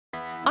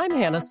I'm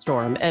Hannah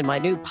Storm, and my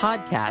new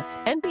podcast,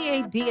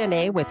 NBA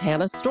DNA with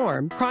Hannah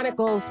Storm,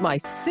 chronicles my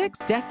 6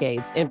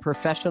 decades in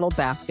professional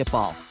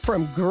basketball.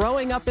 From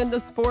growing up in the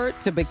sport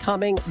to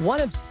becoming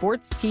one of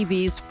sports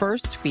TV's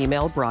first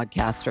female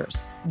broadcasters.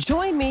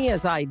 Join me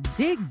as I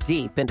dig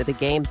deep into the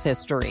game's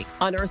history,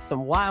 unearth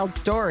some wild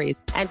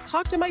stories, and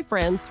talk to my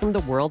friends from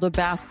the world of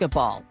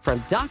basketball,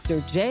 from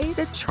Dr. J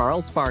to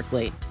Charles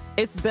Barkley.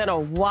 It's been a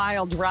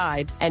wild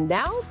ride, and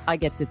now I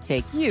get to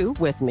take you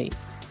with me.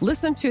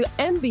 Listen to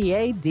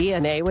NBA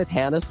DNA with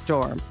Hannah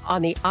Storm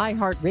on the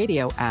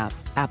iHeartRadio app,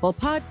 Apple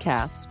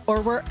Podcasts, or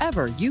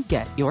wherever you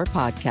get your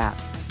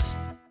podcasts.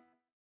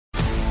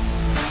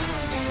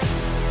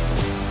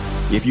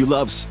 If you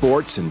love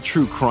sports and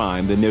true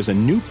crime, then there's a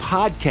new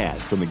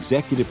podcast from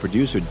executive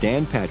producer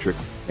Dan Patrick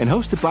and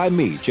hosted by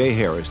me, Jay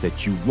Harris,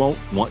 that you won't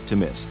want to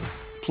miss.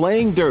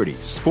 Playing Dirty: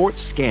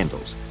 Sports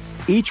Scandals.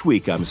 Each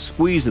week, I'm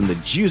squeezing the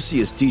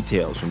juiciest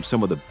details from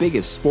some of the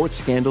biggest sports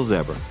scandals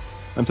ever.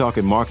 I'm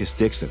talking Marcus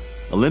Dixon,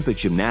 Olympic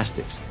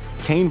gymnastics,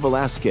 Cain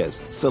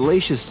Velasquez,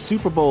 salacious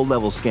Super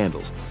Bowl-level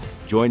scandals.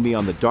 Join me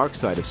on the dark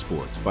side of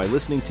sports by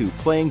listening to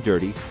Playing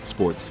Dirty: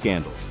 Sports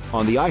Scandals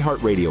on the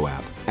iHeartRadio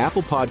app,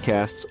 Apple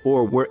Podcasts,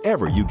 or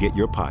wherever you get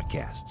your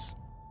podcasts.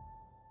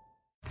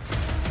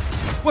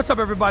 What's up,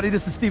 everybody?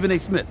 This is Stephen A.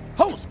 Smith,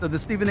 host of the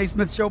Stephen A.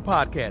 Smith Show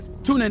podcast.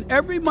 Tune in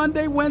every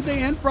Monday,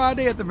 Wednesday, and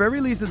Friday at the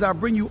very least as I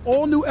bring you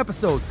all new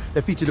episodes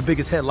that feature the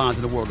biggest headlines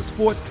in the world of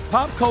sports,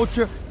 pop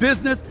culture,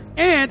 business,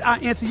 and I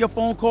answer your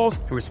phone calls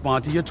and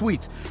respond to your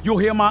tweets. You'll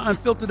hear my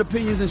unfiltered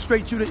opinions and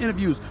straight-shooter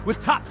interviews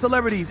with top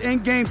celebrities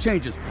and game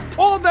changers.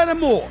 All that and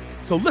more.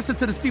 So listen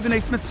to the Stephen A.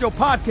 Smith Show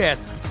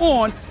podcast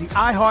on the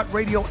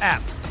iHeartRadio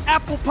app,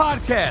 Apple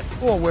Podcasts,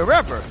 or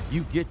wherever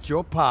you get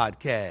your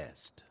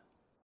podcast.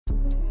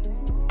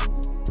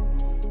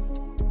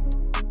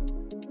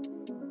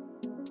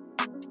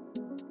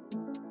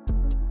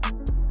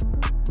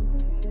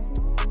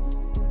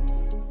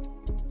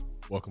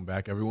 Welcome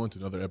back, everyone, to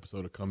another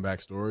episode of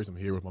Comeback Stories. I'm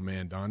here with my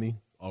man, Donnie.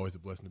 Always a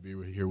blessing to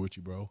be here with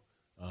you, bro.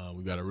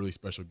 We've got a really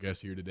special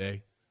guest here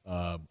today,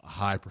 a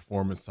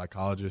high-performance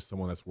psychologist,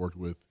 someone that's worked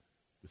with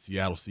the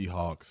Seattle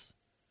Seahawks,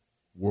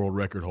 world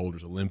record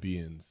holders,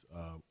 Olympians,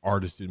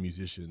 artists and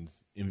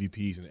musicians,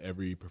 MVPs in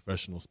every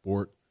professional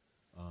sport.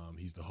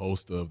 He's the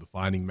host of the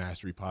Finding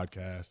Mastery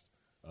podcast,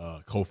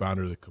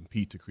 co-founder of the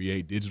Compete to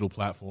Create digital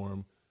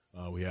platform.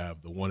 We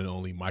have the one and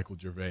only Michael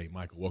Gervais.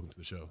 Michael, welcome to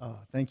the show.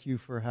 Thank you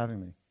for having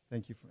me.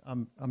 Thank you.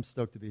 I'm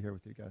stoked to be here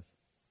with you guys.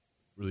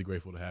 Really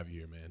grateful to have you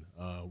here, man.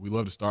 We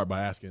love to start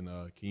by asking,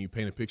 can you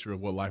paint a picture of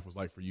what life was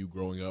like for you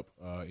growing up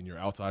in your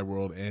outside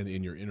world and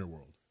in your inner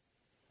world?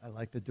 I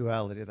like the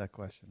duality of that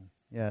question.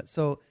 Yeah,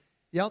 so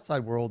the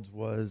outside world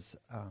was,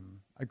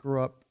 I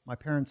grew up, my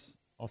parents,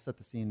 I'll set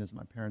the scene as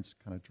my parents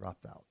kind of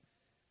dropped out.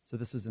 So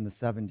this was in the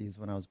 70s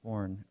when I was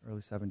born, early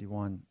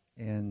 71.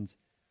 And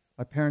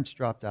my parents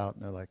dropped out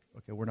and they're like,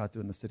 okay, we're not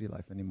doing the city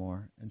life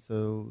anymore. And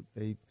so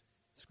they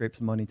scraped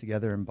some money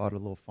together and bought a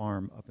little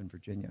farm up in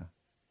Virginia.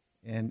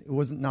 And it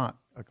wasn't not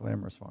a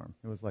glamorous farm.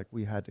 It was like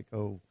we had to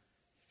go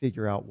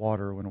figure out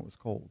water when it was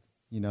cold,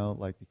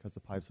 like because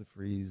the pipes would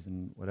freeze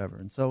and whatever.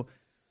 And so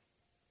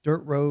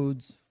dirt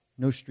roads,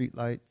 no street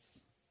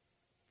lights,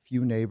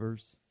 few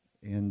neighbors,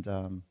 and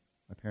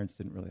my parents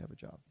didn't really have a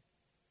job.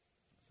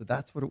 So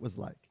that's what it was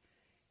like.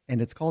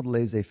 And it's called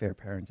laissez-faire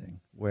parenting,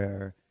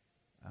 where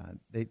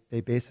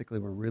they basically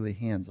were really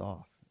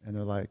hands-off. And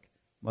they're like,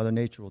 Mother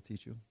Nature will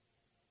teach you.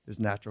 There's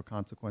natural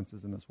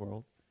consequences in this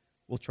world.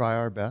 We'll try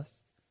our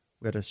best.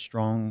 We had a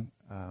strong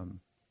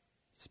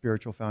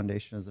spiritual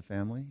foundation as a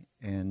family,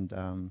 and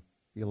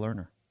be a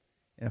learner.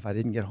 And if I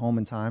didn't get home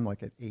in time,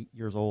 like at 8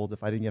 years old,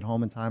 if I didn't get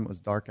home in time, it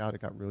was dark out, it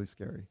got really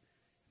scary.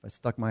 If I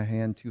stuck my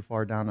hand too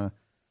far down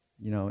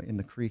in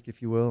the creek,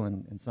 if you will,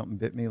 and something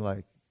bit me,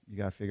 like, you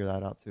got to figure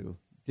that out too.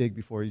 Dig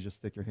before you just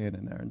stick your hand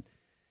in there.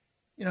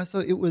 And, so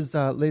it was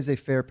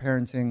laissez-faire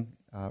parenting,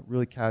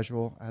 really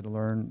casual. I had to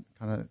learn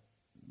kind of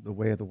the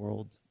way of the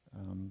world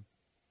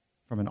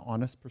from an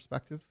honest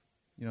perspective,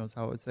 is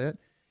how I would say it.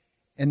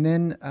 And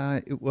then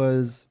it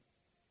was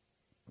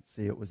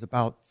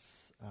about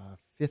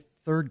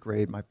third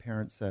grade, my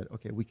parents said,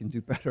 okay, we can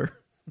do better.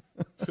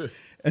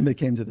 And they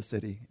came to the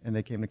city, and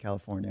they came to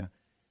California.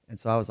 And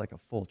so I was like a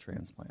full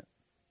transplant.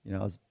 I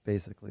was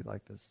basically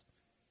like this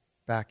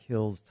back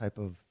hills type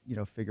of,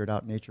 figured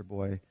out nature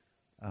boy,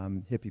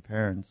 hippie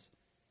parents,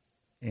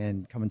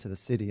 and coming to the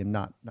city and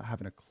not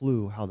having a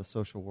clue how the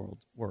social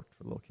world worked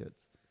for little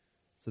kids.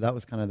 So that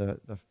was kind of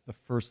the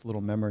first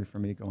little memory for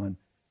me going,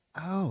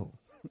 oh,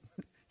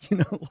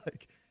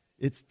 like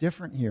it's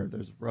different here.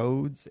 There's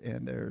roads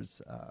and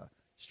there's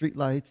street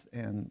lights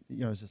and,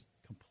 it's just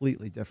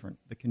completely different.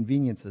 The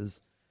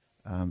conveniences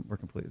were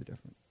completely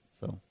different.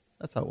 So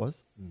that's how it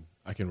was.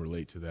 I can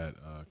relate to that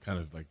kind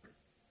of like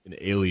an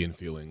alien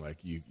feeling. Like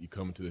you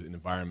come into an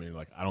environment and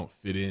like, I don't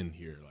fit in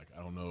here. Like,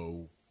 I don't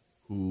know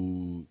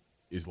who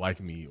is like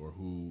me or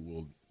who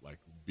will like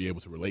be able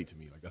to relate to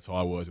me. Like that's how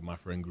I was in my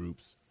friend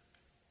groups,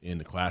 in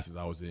the classes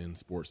I was in,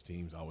 sports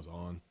teams I was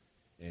on.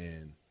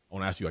 And I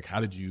want to ask you, like, how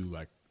did you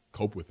like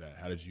cope with that?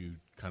 How did you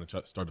kind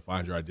of start to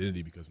find your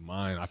identity? Because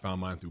I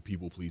found mine through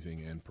people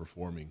pleasing and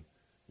performing,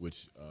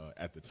 which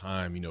at the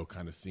time,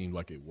 kind of seemed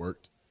like it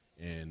worked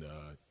and,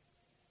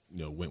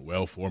 went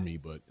well for me.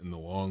 But in the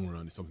long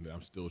run, it's something that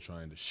I'm still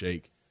trying to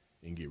shake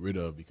and get rid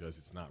of because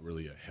it's not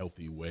really a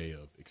healthy way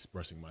of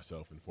expressing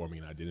myself and forming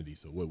an identity.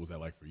 So what was that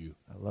like for you?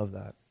 I love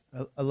that.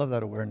 I love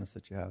that awareness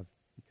that you have,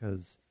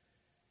 because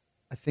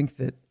I think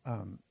that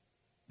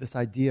this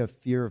idea of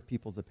fear of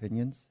people's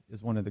opinions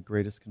is one of the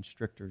greatest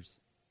constrictors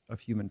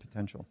of human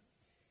potential.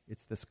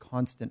 It's this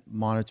constant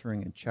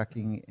monitoring and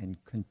checking and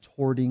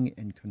contorting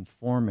and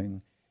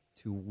conforming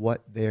to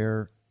what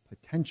their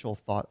potential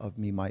thought of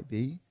me might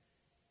be.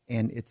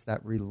 And it's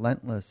that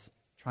relentless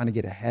trying to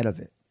get ahead of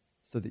it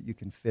so that you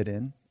can fit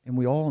in. And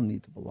we all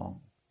need to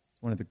belong.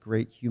 It's one of the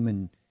great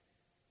human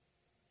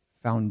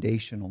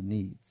foundational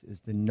needs,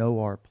 is to know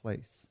our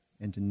place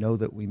and to know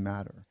that we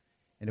matter.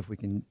 And if we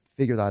can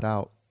figure that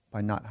out by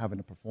not having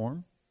to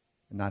perform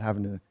and not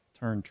having to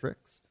turn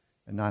tricks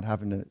and not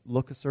having to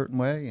look a certain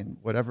way and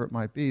whatever it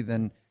might be,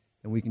 then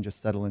we can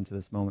just settle into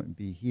this moment and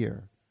be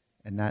here.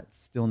 And that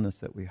stillness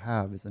that we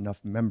have is enough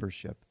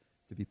membership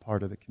to be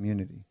part of the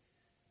community.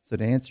 So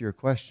to answer your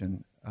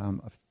question,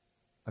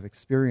 I've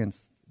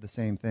experienced the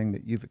same thing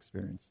that you've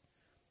experienced.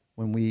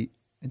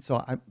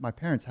 My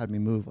parents had me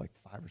move like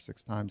 5 or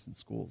 6 times in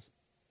schools.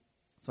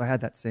 So I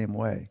had that same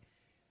way.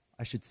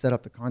 I should set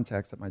up the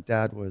context that my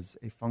dad was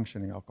a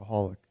functioning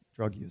alcoholic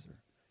drug user.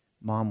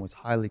 Mom was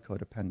highly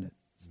codependent,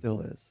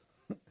 still is.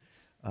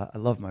 I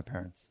love my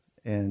parents,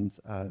 and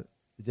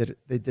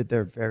they did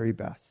their very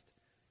best,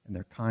 and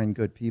they're kind,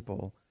 good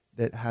people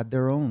that had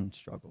their own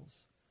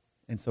struggles.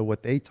 And so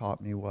what they taught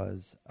me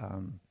was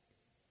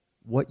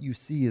what you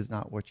see is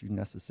not what you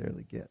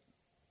necessarily get.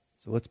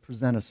 So let's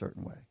present a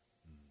certain way,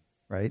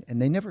 right?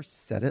 And they never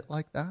said it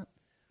like that,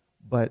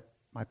 but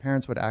my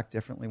parents would act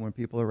differently when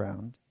people are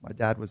around. My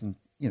dad was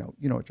you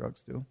know what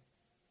drugs do.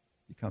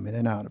 You come in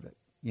and out of it,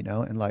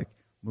 and like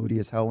moody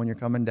as hell when you're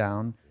coming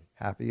down,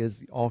 happy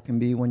as all can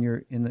be when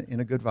you're in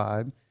a good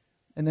vibe.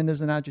 And then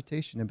there's an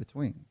agitation in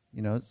between,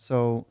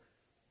 So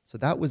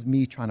that was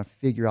me trying to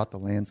figure out the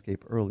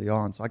landscape early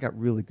on. So I got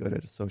really good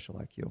at a social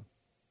IQ.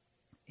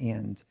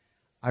 And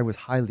I was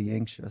highly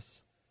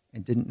anxious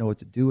and didn't know what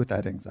to do with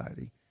that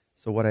anxiety.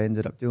 So what I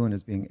ended up doing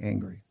is being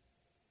angry,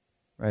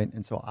 right?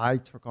 And so I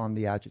took on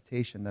the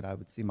agitation that I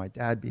would see my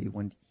dad be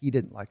when he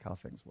didn't like how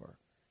things were.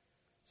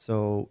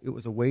 So it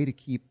was a way to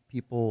keep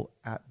people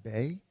at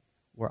bay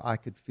where I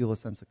could feel a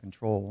sense of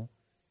control.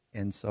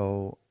 And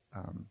so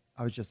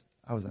I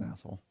was an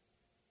asshole,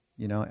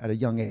 at a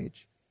young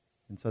age.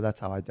 And so that's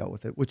how I dealt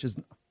with it, which is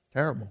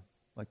terrible.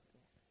 Like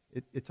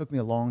it took me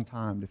a long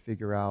time to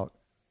figure out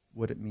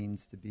what it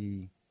means to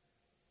be,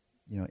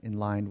 in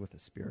line with the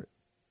spirit,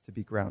 to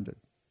be grounded,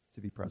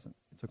 to be present.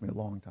 It took me a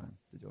long time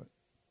to do it.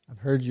 I've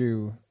heard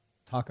you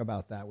talk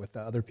about that with the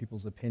other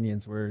people's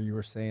opinions, where you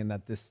were saying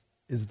that this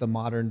is the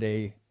modern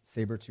day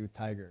saber-toothed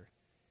tiger,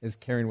 is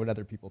caring what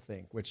other people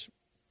think, which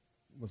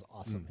was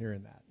awesome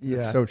hearing that. Yeah.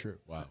 It's so true.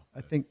 Wow.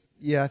 I think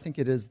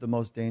it is the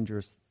most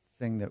dangerous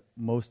thing that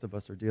most of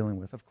us are dealing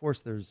with. Of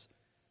course, there's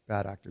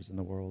bad actors in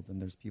the world,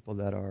 and there's people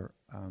that are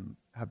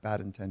have bad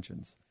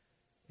intentions,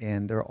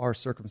 and there are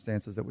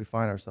circumstances that we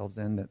find ourselves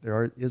in that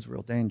is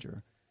real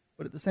danger.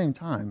 But at the same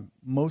time,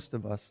 most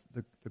of us,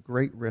 the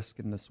great risk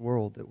in this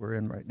world that we're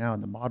in right now,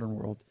 in the modern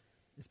world,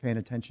 is paying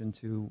attention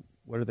to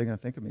what are they going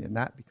to think of me, and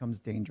that becomes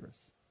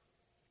dangerous,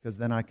 because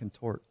then I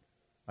contort,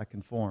 I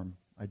conform,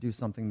 I do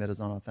something that is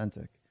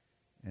unauthentic,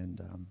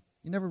 and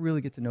you never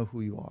really get to know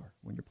who you are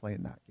when you're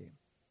playing that game.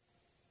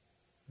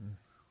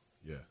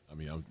 Yeah,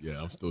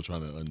 I'm still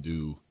trying to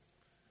undo.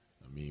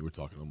 We're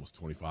talking almost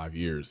 25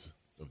 years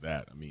of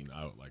that.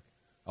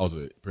 I was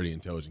a pretty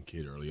intelligent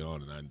kid early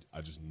on, and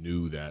I just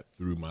knew that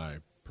through my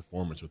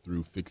performance or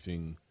through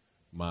fixing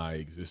my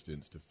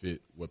existence to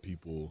fit what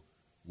people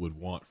would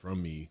want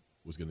from me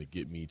was going to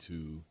get me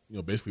to,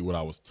 basically what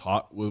I was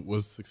taught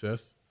was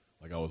success.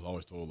 Like I was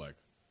always told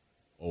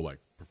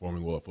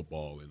performing well at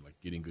football and like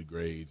getting good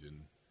grades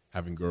and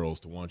having girls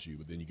to want you.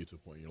 But then you get to a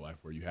point in your life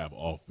where you have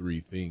all 3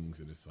 things,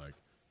 and it's like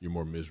you're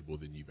more miserable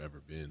than you've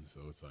ever been.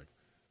 So it's like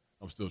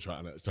I'm still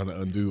trying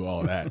to undo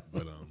all that.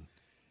 But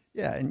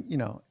yeah, and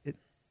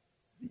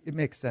it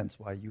makes sense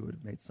why you would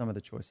have made some of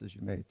the choices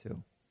you made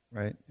too,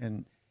 right?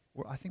 And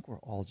I think we're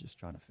all just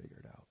trying to figure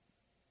it out,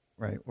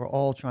 right? We're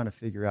all trying to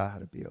figure out how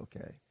to be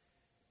okay.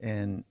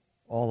 And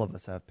all of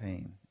us have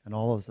pain, and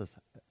all of us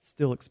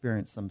still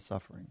experience some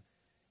suffering.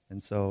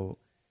 And so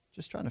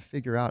just trying to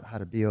figure out how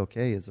to be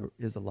okay is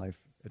a life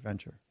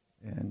adventure.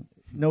 And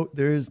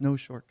there is no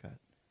shortcut.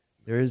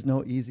 There is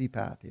no easy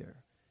path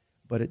here.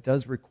 But it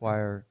does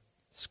require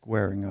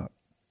squaring up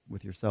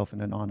with yourself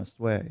in an honest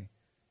way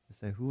to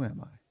say, who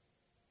am I?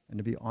 And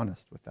to be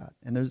honest with that.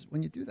 And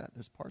when you do that,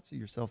 there's parts of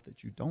yourself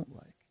that you don't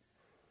like.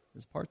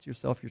 There's parts of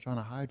yourself you're trying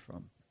to hide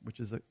from, which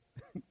is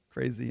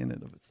crazy in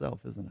and of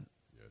itself, isn't it?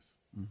 yes.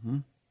 Mm-hmm.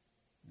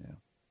 Yeah.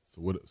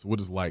 So what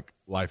does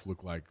life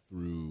look like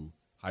through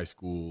high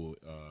school,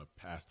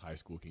 past high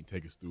school? Can you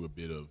take us through a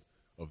bit of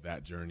of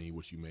that journey,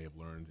 what you may have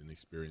learned and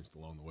experienced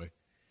along the way?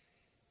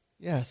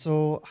 Yeah,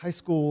 so high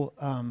school,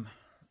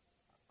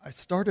 I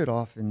started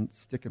off in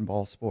stick and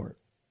ball sport,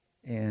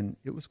 and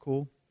it was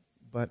cool,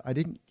 but I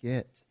didn't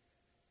get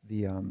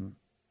the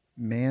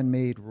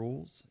man-made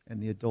rules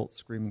and the adults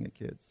screaming at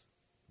kids.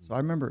 So I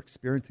remember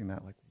experiencing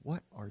that, like,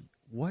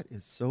 what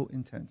is so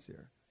intense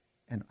here?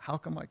 And how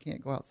come I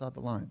can't go outside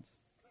the lines?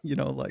 You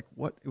know, like,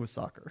 what? It was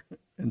soccer.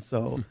 And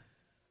so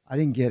I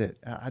didn't get it.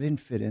 I didn't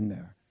fit in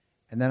there.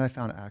 And then I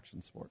found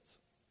action sports.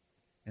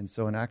 And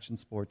so in action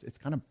sports, it's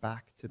kind of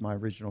back to my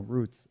original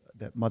roots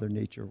that Mother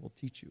Nature will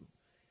teach you.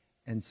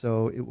 And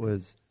so it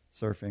was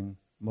surfing,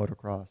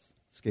 motocross,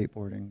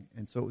 skateboarding.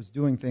 And so it was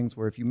doing things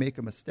where if you make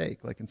a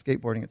mistake, like in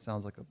skateboarding, it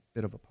sounds like a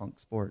bit of a punk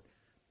sport.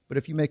 But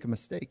if you make a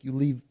mistake, you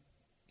leave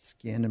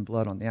skin and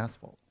blood on the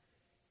asphalt.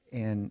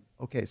 And,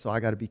 okay, so I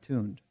got to be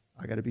tuned.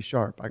 I got to be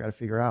sharp. I got to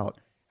figure out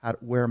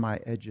where my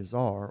edges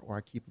are, or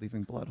I keep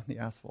leaving blood on the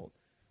asphalt,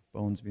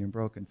 bones being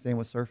broken. Same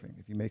with surfing.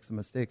 If you make some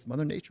mistakes,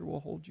 Mother Nature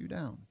will hold you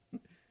down.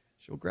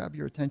 She'll grab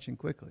your attention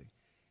quickly.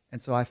 And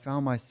so I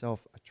found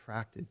myself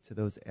attracted to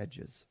those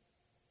edges,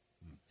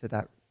 to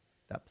that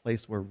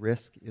place where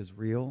risk is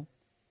real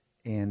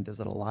and there's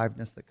an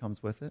aliveness that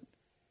comes with it.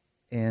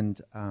 And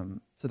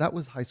so that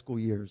was high school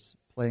years,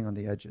 playing on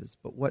the edges.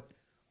 But what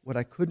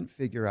I couldn't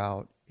figure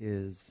out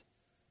is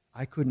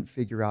I couldn't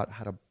figure out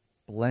how to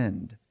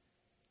blend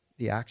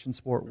the action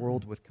sport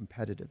world with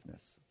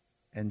competitiveness.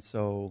 And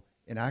so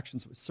in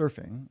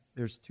surfing,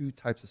 there's two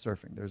types of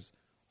surfing. There's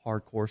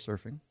hardcore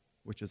surfing,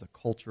 which is a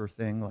culture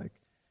thing, like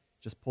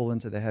just pull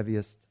into the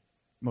heaviest,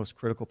 most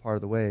critical part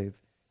of the wave.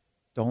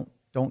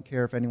 Don't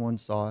care if anyone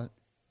saw it.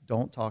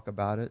 Don't talk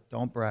about it.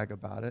 Don't brag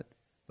about it.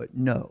 But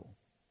know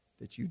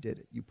that you did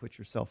it. You put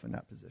yourself in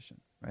that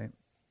position, right?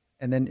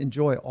 And then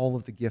enjoy all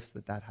of the gifts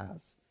that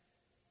has,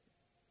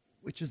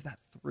 which is that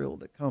thrill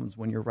that comes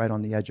when you're right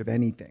on the edge of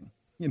anything,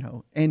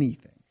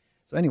 anything.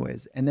 So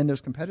anyways, and then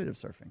there's competitive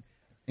surfing.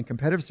 And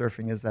competitive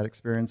surfing is that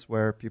experience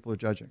where people are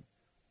judging.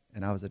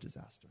 And I was a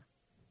disaster.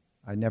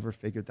 I never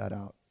figured that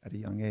out at a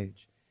young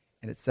age.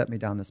 And it set me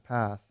down this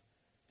path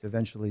to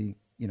eventually,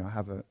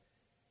 have a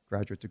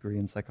graduate degree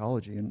in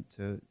psychology and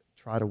to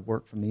try to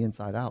work from the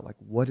inside out. Like,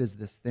 what is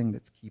this thing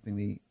that's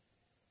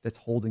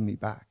holding me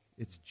back?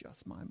 It's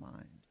just my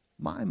mind,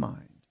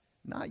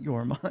 not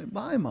your mind,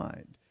 my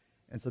mind.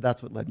 And so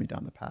that's what led me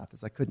down the path,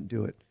 is I couldn't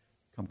do it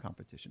come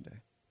competition day.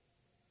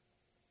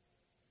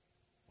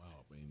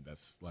 Wow, I mean,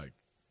 that's like,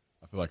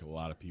 I feel like a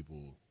lot of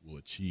people will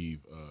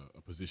achieve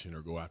a position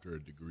or go after a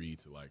degree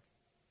to, like,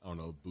 I don't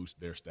know, boost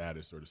their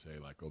status or to say,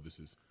 like, oh, this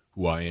is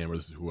who I am or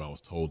this is who I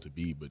was told to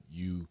be. But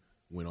you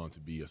went on to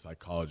be a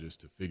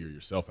psychologist to figure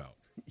yourself out.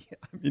 Yeah,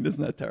 I mean,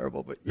 isn't that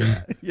terrible? But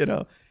yeah,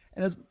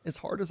 And as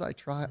hard as I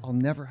try, I'll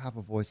never have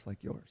a voice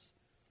like yours.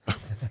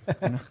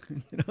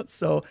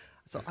 So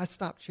I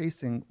stopped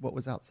chasing what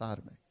was outside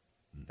of me.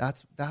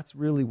 That's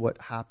really what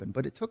happened.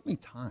 But it took me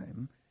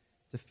time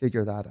to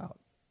figure that out.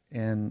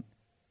 And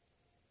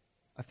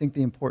I think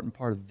the important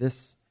part of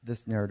this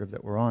narrative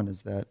that we're on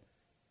is that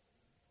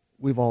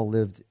we've all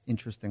lived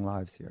interesting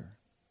lives here.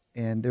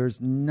 And there's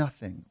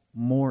nothing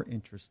more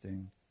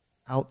interesting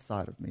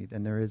outside of me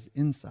than there is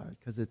inside,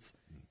 because it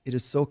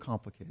is so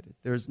complicated.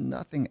 There's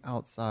nothing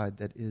outside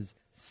that is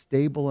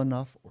stable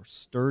enough or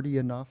sturdy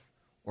enough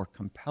or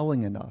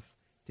compelling enough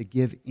to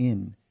give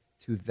in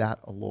to that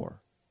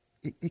allure.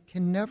 It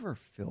can never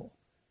fill.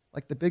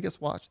 Like the biggest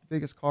watch, the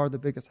biggest car, the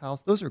biggest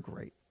house, those are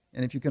great.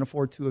 And if you can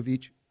afford two of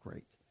each,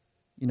 great.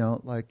 No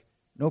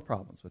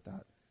problems with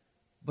that.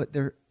 But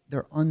they're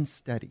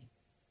unsteady.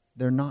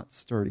 They're not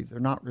sturdy. They're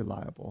not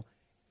reliable.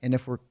 And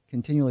if we're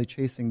continually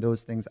chasing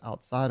those things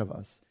outside of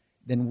us,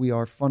 then we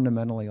are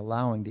fundamentally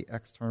allowing the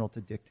external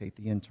to dictate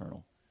the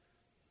internal.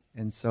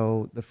 And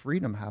so the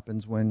freedom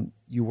happens when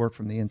you work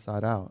from the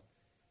inside out.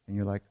 And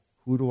you're like,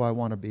 who do I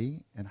want to be?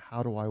 And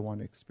how do I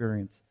want to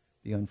experience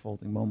the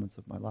unfolding moments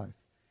of my life?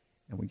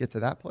 And we get to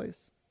that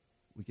place,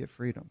 we get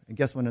freedom. And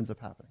guess what ends up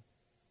happening?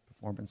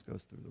 Performance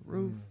goes through the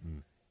roof.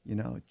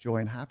 Mm-hmm. Joy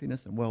and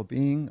happiness and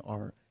well-being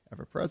are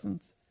ever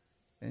present.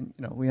 And,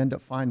 we end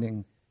up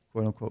finding,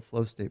 quote unquote,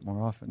 flow state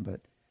more often.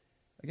 But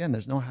again,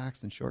 there's no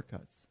hacks and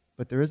shortcuts.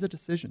 But there is a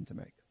decision to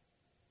make.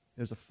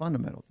 There's a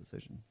fundamental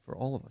decision for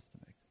all of us to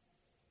make.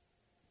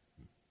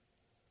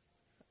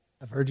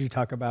 I've heard you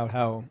talk about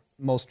how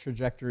most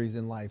trajectories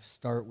in life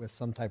start with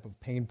some type of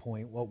pain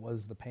point. What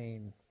was the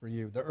pain for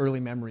you? The early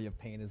memory of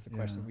pain is the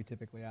question we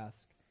typically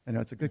ask. I know,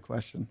 it's a good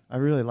question. I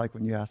really like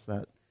when you ask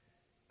that.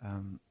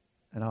 And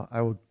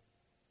I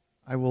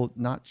will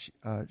not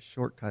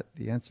shortcut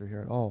the answer here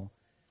at all.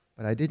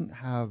 But I didn't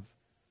have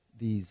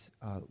these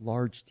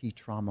large T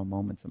trauma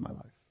moments in my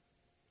life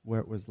where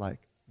it was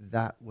like,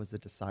 that was a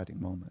deciding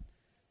moment.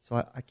 So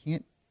I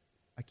can't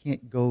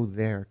go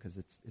there because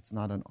it's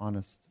not an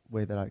honest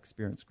way that I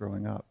experienced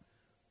growing up.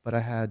 But I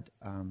had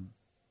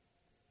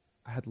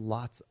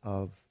lots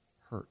of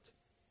hurt,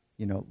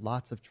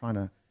 lots of trying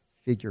to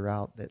figure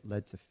out that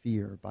led to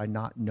fear by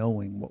not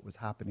knowing what was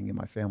happening in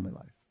my family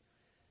life.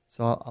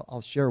 So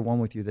I'll share one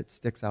with you that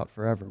sticks out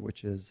forever,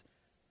 which is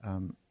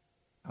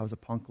I was a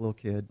punk little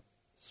kid,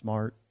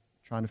 smart,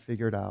 trying to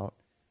figure it out.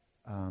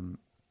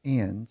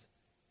 And,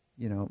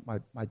 you know,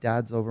 my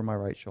dad's over my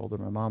right shoulder,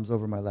 my mom's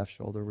over my left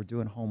shoulder. We're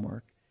doing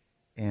homework,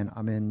 and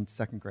I'm in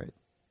second grade.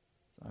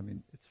 So, I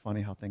mean, it's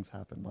funny how things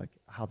happen, like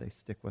how they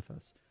stick with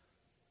us.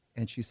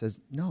 And she says,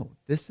 no,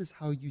 this is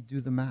how you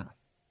do the math.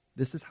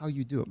 This is how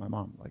you do it. My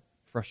mom, like,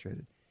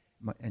 frustrated.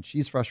 And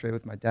she's frustrated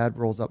with my dad,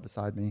 rolls up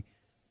beside me,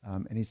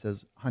 and he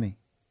says, honey,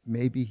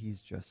 maybe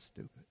he's just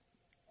stupid.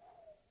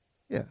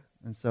 Yeah.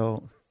 And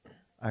so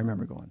I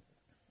remember going,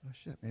 oh,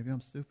 shit, maybe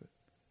I'm stupid.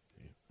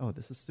 Oh,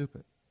 this is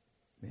stupid.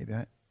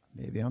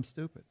 Maybe I'm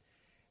stupid.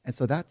 And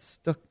so that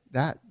stuck,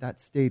 that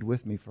stayed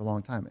with me for a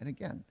long time. And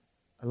again,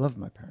 I love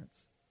my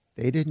parents.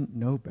 They didn't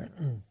know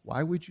better.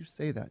 Why would you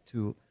say that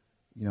to,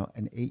 you know,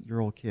 an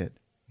 8-year-old kid?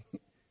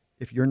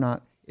 If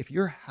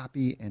you're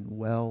happy and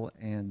well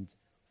and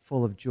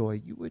full of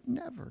joy, you would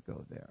never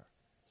go there.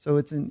 So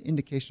it's an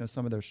indication of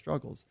some of their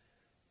struggles.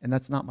 And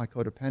that's not my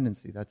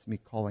codependency. That's me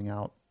calling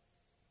out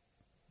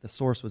the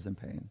source was in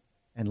pain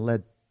and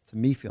led to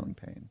me feeling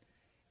pain.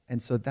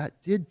 And so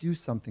that did do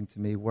something to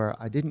me where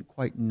I didn't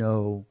quite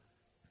know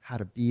how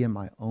to be in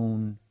my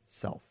own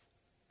self,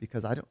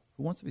 because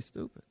who wants to be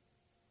stupid,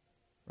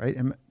 right?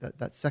 And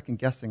that second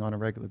guessing on a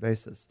regular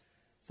basis.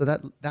 So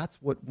that's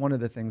one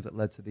of the things that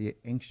led to the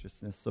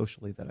anxiousness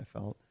socially that I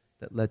felt,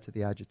 that led to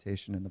the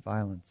agitation and the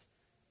violence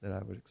that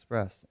I would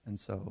express. And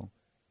so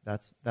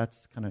that's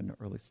kind of an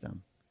early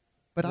stem.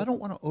 But I don't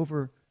want to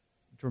over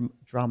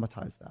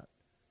dramatize that,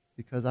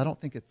 because I don't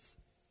think it's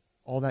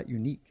all that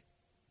unique.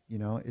 You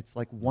know, it's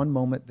like one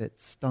moment that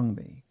stung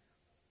me.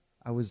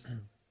 I was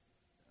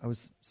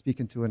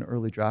speaking to an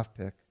early draft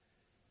pick,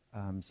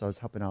 so I was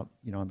helping out,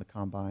 you know, on the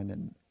combine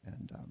and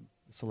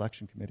the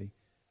selection committee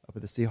up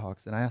at the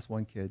Seahawks, and I asked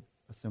one kid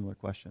a similar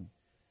question.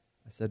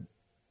 I said,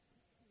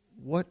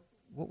 "What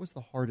was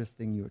the hardest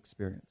thing you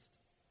experienced?"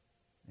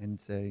 And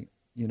he'd say,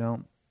 "You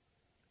know,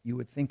 you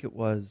would think it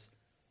was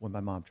when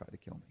my mom tried to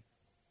kill me.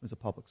 It was a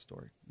public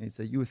story." And he'd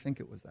say, "You would think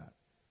it was that,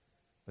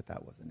 but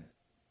that wasn't it.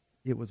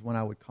 It was when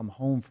I would come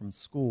home from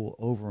school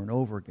over and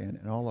over again,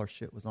 and all our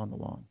shit was on the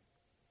lawn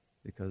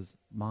because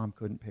mom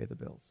couldn't pay the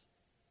bills."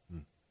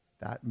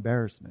 That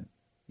embarrassment,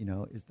 you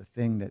know, is the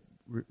thing that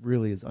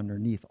really is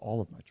underneath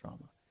all of my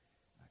trauma.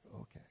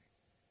 Like, okay,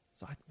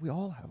 so we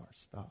all have our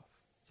stuff.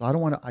 So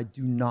I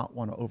do not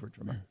want to over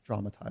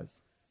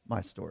dramatize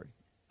my story.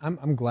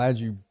 I'm glad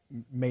you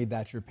made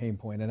that your pain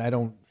point, and I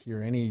don't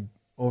hear any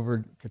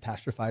over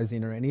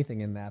catastrophizing or anything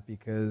in that,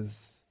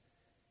 because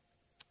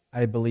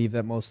I believe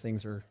that most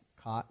things are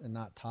caught and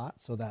not taught.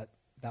 So that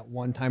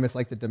one time, it's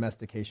like the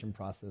domestication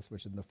process,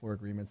 which in the 4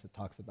 agreements it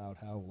talks about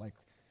how, like,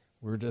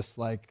 we're just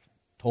like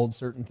told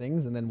certain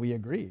things and then we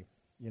agree,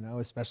 you know,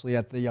 especially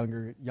at the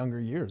younger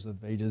years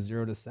of ages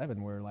 0 to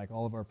 7, where like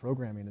all of our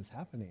programming is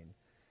happening.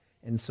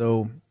 And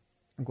so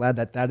I'm glad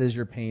that is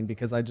your pain,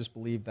 because I just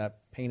believe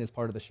that pain is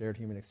part of the shared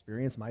human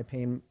experience. My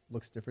pain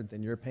looks different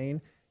than your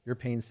pain. Your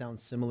pain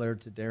sounds similar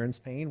to Darren's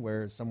pain,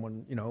 where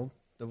someone, you know,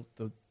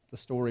 the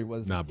story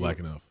was not black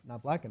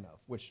enough,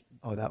 which,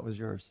 oh, that was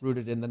yours,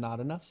 rooted in the not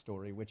enough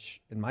story,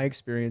 which in my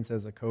experience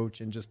as a coach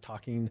and just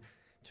talking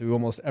to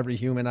almost every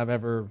human I've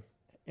ever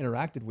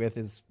interacted with,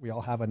 is we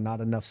all have a not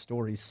enough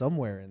story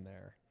somewhere in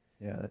there.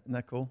 Yeah, isn't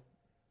that cool?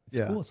 It's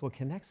cool. It's what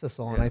connects us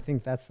all. Yeah. And I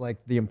think that's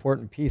like the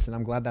important piece. And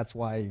I'm glad that's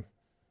why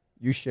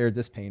you shared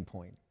this pain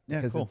point. Yeah,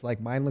 because cool. It's like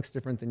mine looks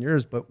different than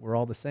yours, but we're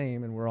all the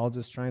same, and we're all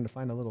just trying to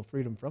find a little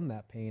freedom from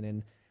that pain.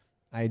 And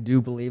I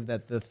do believe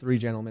that the 3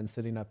 gentlemen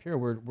sitting up here,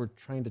 we're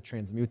trying to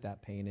transmute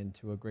that pain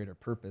into a greater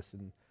purpose.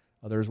 And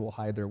others will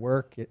hide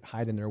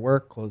in their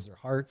work, close their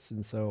hearts.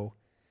 And so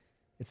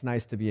it's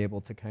nice to be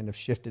able to kind of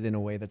shift it in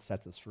a way that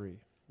sets us free.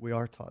 We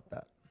are taught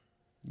that.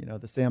 You know,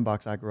 the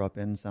sandbox I grew up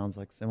in sounds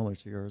like similar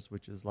to yours,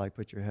 which is like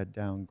put your head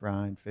down,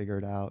 grind, figure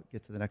it out,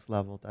 get to the next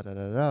level,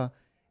 da-da-da-da.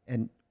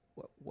 And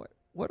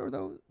what are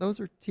those?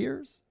 Those are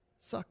tears?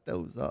 Suck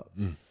those up.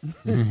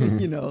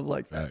 You know,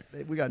 like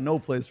we got no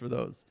place for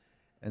those.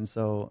 And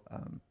so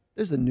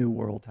there's a new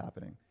world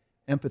happening.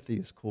 Empathy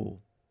is cool.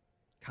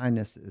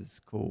 Kindness is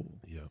cool.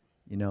 Yep.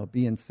 You know,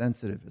 being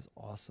sensitive is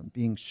awesome.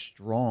 Being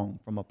strong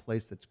from a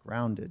place that's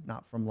grounded,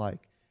 not from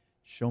like,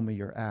 show me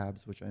your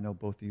abs, which I know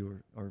both of you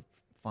are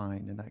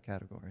fine in that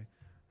category.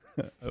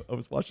 I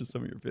was watching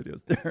some of your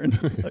videos,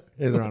 Darren.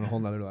 His are on a whole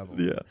nother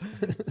level. Yeah.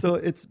 So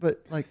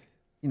but like,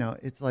 you know,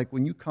 it's like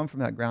when you come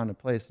from that grounded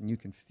place and you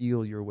can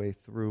feel your way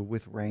through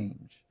with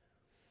range,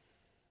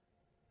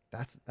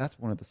 that's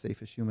one of the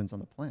safest humans on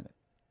the planet.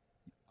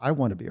 I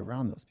want to be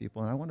around those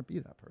people, and I want to be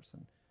that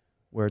person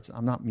where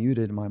I'm not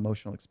muted in my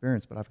emotional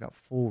experience, but I've got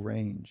full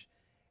range,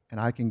 and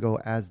I can go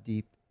as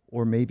deep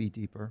or maybe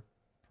deeper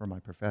per my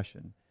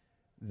profession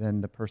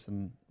than the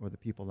person or the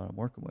people that I'm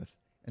working with.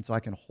 And so I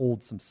can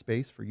hold some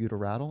space for you to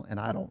rattle, and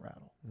I don't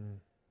rattle,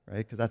 right?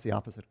 Because that's the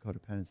opposite of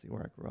codependency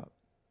where I grew up.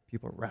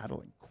 People are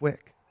rattling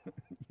quick,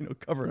 you know,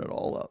 covering it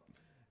all up.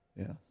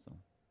 Yeah. So,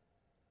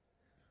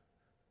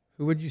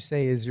 who would you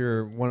say is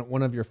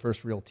one of your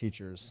first real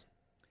teachers?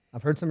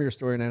 I've heard some of your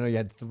story, and I know you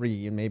had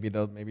 3, and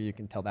maybe you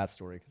can tell that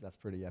story because that's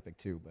pretty epic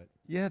too. But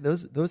Yeah,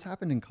 those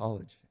happened in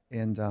college,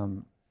 and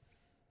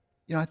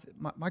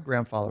my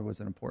grandfather was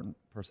an important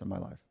person in my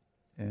life,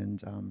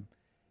 and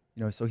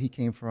so he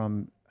came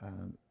from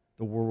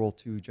the World War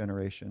II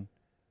generation,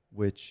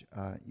 which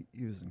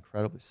he was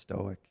incredibly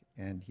stoic,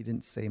 and he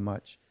didn't say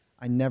much.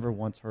 I never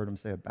once heard him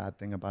say a bad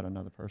thing about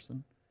another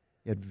person.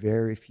 He had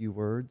very few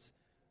words,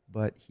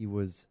 but he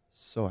was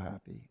so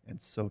happy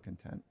and so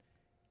content.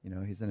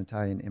 He's an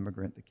Italian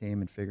immigrant that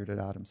came and figured it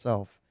out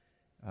himself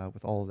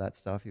with all of that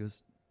stuff. He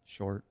was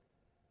short,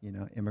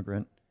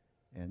 immigrant,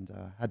 and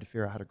had to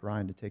figure out how to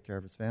grind to take care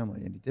of his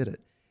family, and he did it.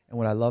 And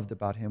what I loved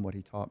about him, what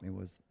he taught me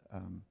was,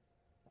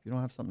 if you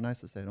don't have something nice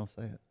to say, don't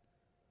say it.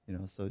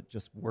 So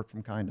just work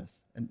from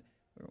kindness. And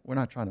we're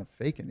not trying to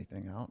fake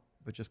anything out,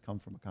 but just come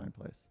from a kind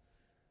place.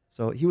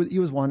 So he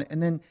was one.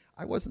 And then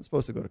I wasn't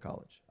supposed to go to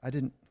college. I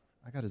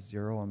got a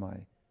 0 on my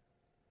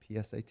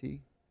PSAT,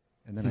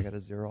 and then I got a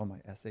 0 on my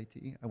SAT.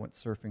 I went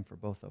surfing for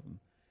both of them.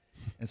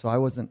 And so I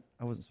wasn't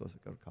supposed to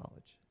go to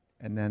college.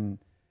 And then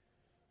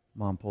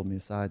Mom pulled me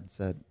aside and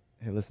said,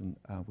 hey, listen,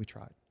 we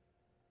tried.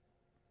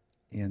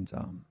 And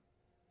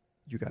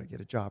you got to get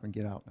a job and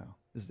get out now.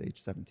 This is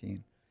age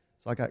 17.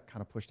 So I got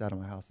kind of pushed out of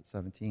my house at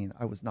 17.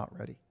 I was not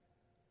ready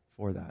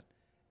for that.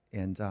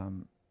 And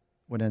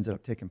what ended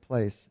up taking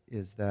place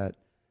is that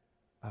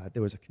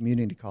there was a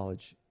community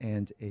college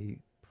and a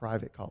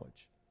private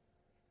college.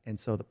 And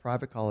so the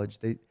private college,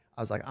 I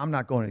was like, I'm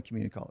not going to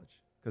community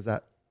college because I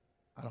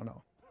don't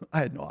know. I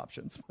had no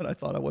options, but I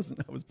thought I was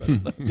better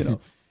than,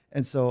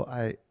 And so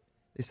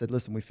they said,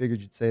 listen, we figured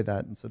you'd say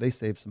that. And so they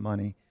saved some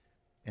money,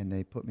 and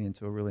they put me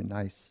into a really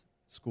nice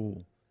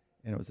school.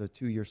 And it was a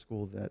 2-year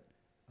school that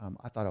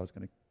I thought I was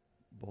going to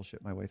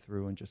bullshit my way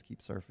through and just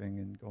keep surfing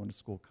and going to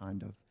school,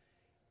 kind of.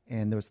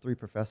 And there was 3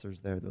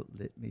 professors there that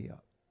lit me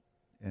up.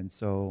 And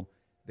so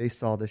they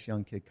saw this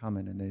young kid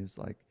coming, and they was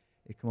like,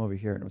 hey, come over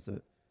here. And it was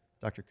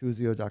Dr.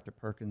 Cusio, Dr.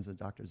 Perkins, and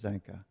Dr.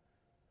 Zenka,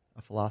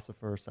 a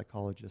philosopher, a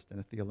psychologist, and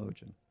a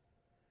theologian.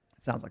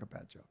 It sounds like a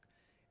bad joke.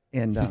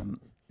 And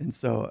and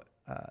so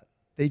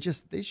they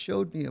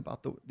showed me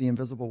about the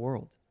invisible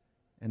world,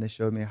 and they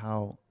showed me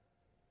how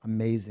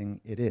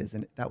amazing it is.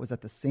 And that was at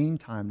the same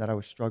time that I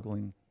was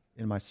struggling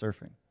in my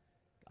surfing.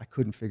 I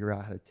couldn't figure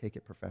out how to take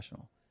it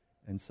professional.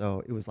 And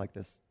so it was like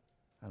this,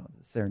 I don't know,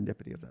 the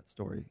serendipity of that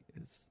story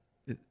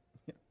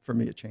for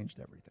me, it changed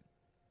everything.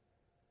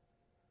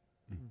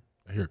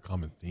 I hear a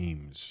common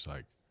theme. It's just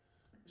like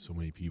so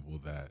many people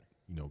that,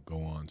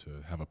 go on to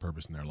have a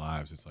purpose in their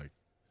lives. It's like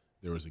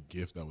there was a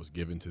gift that was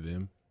given to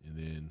them, and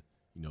then,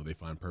 they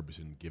find purpose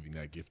in giving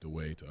that gift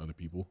away to other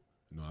people.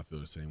 I feel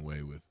the same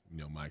way with,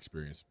 my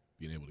experience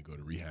being able to go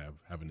to rehab,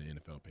 having the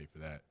NFL pay for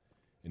that,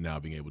 and now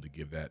being able to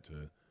give that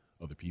to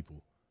other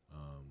people.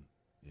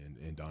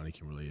 And Donnie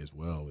can relate as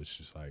well. It's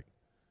just like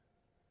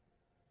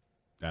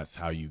that's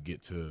how you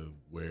get to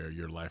where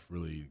your life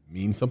really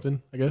means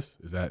something, I guess.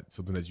 Is that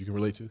something that you can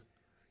relate to?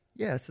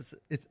 Yes,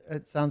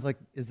 it sounds like,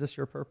 is this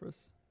your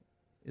purpose?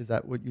 Is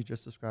that what you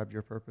just described,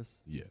 your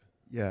purpose? Yeah.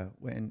 Yeah,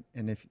 and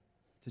if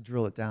to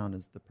drill it down,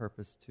 is the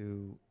purpose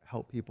to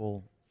help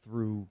people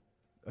through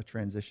a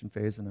transition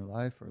phase in their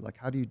life, or like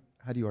how do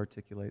you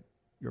articulate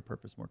your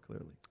purpose more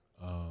clearly?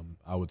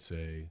 I would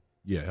say,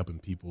 helping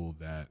people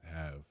that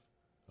have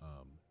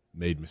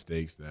made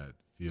mistakes, that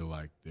feel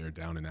like they're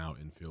down and out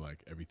and feel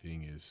like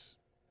everything is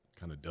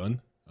kind of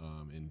done,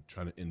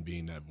 and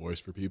being that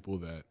voice for people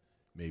that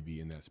may be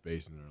in that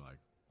space and they're like,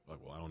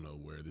 well, I don't know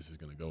where this is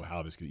going to go,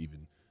 how this could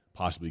even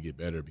possibly get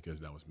better, because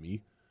that was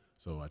me.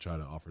 So I try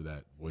to offer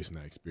that voice and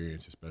that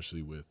experience,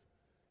 especially with,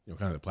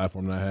 kind of the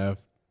platform that I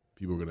have.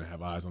 People are going to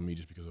have eyes on me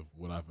just because of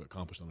what I've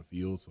accomplished on the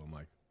field. So I'm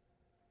like,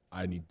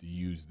 I need to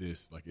use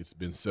this. Like, it's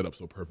been set up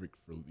so perfect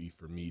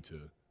for me to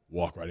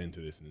walk right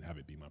into this and have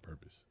it be my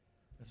purpose.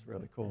 That's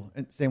really cool.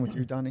 And same with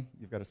you, Donnie?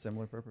 You've got a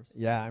similar purpose?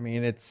 Yeah, I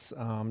mean, it's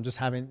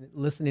just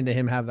listening to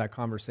him have that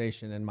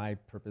conversation, and my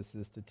purpose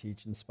is to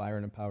teach, inspire,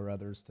 and empower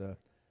others to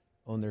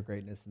own their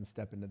greatness and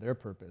step into their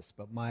purpose.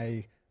 But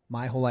my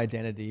whole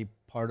identity,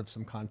 part of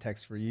some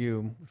context for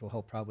you, which will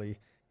help probably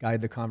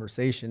guide the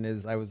conversation,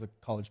 is I was a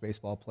college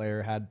baseball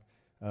player, had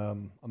a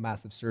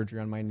massive surgery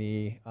on my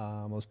knee.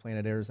 I was playing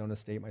at Arizona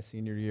State my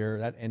senior year.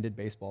 That ended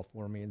baseball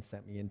for me and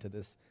sent me into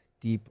this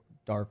deep,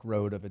 dark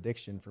road of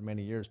addiction for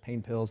many years.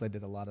 Pain pills, I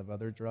did a lot of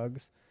other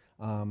drugs.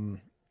 And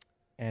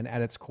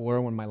at its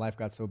core, when my life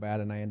got so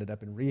bad and I ended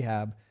up in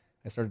rehab,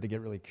 I started to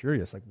get really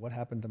curious, like, what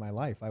happened to my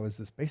life? I was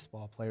this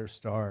baseball player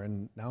star,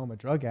 and now I'm a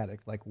drug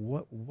addict. Like,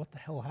 what the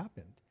hell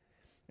happened?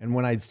 And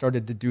when I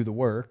started to do the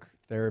work,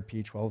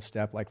 therapy,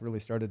 12-step, like really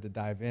started to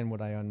dive in,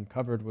 what I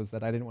uncovered was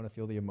that I didn't want to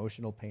feel the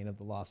emotional pain of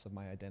the loss of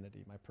my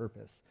identity, my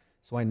purpose.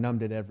 So I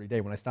numbed it every day.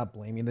 When I stopped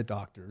blaming the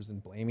doctors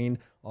and blaming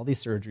all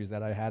these surgeries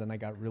that I had, and I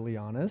got really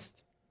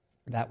honest,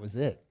 that was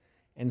it.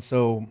 And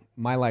so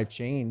my life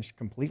changed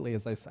completely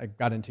as I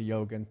got into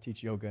yoga and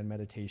teach yoga and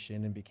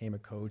meditation and became a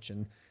coach,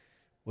 and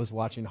was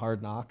watching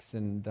Hard Knocks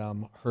and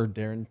heard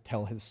Darren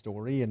tell his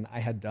story. And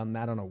I had done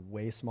that on a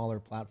way smaller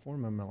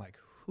platform. I'm like,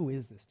 who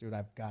is this dude?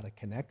 I've got to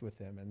connect with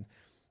him. And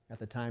At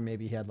the time,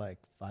 maybe he had like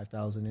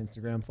 5,000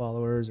 Instagram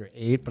followers or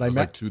 8, but It was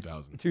met like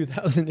 2,000.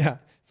 2,000, yeah.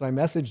 So I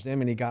messaged him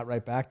and he got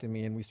right back to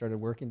me and we started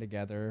working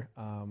together,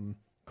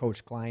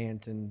 coach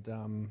client,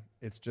 and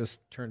it's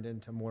just turned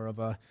into more of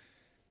a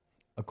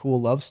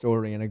cool love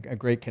story and a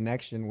great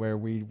connection where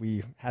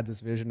we had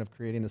this vision of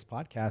creating this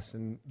podcast.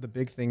 And the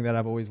big thing that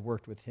I've always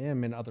worked with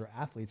him and other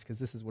athletes, because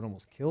this is what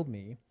almost killed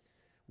me,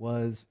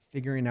 was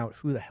figuring out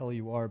who the hell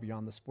you are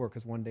beyond the sport,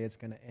 because one day it's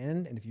going to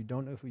end, and if you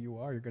don't know who you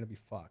are, you're going to be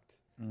fucked.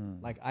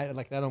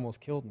 Like that almost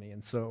killed me.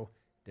 And so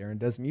Darren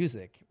does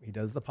music, he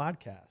does the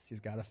podcast, he's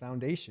got a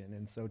foundation,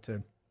 and so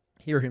to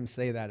hear him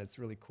say that, it's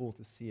really cool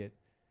to see it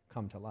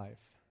come to life.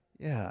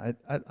 Yeah,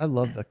 I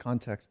love the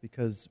context,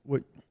 because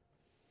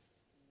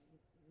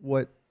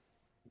what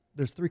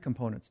there's 3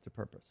 components to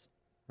purpose,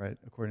 right?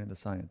 According to the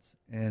science,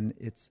 and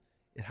it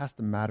has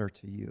to matter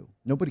to you.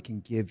 Nobody can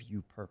give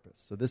you purpose.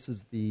 So this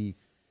is the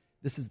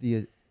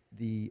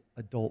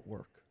adult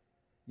work.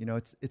 You know,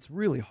 it's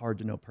really hard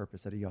to know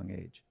purpose at a young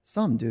age.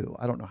 Some do.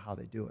 I don't know how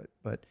they do it,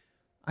 but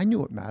I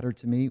knew it mattered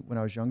to me when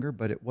I was younger,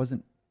 but it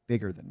wasn't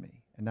bigger than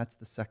me. And that's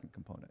the second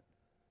component.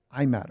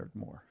 I mattered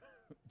more.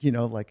 You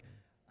know, like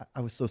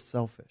I was so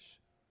selfish,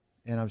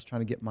 and I was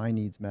trying to get my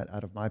needs met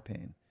out of my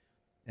pain.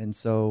 And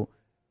so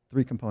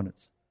 3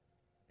 components.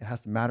 It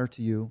has to matter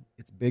to you,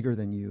 it's bigger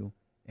than you,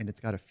 and it's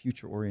got a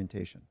future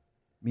orientation,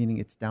 meaning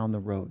it's down the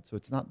road. So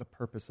it's not the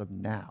purpose of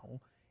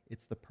now,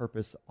 it's the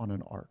purpose on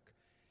an arc.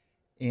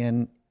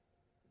 And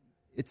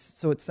it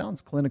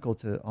sounds clinical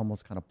to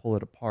almost kind of pull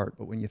it apart,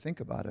 but when you think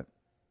about it,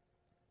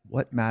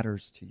 what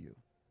matters to you?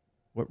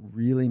 What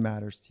really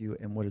matters to you,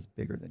 and what is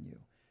bigger than you?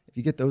 If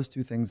you get those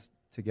 2 things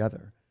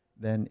together,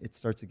 then it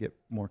starts to get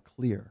more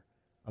clear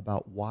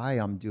about why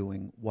I'm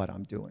doing what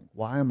I'm doing.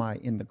 Why am I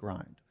in the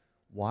grind?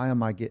 Why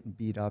am I getting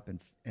beat up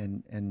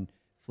and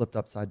flipped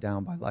upside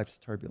down by life's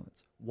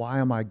turbulence? Why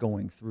am I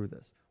going through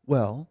this?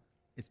 Well,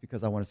 it's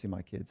because I want to see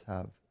my kids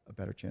have a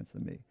better chance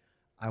than me.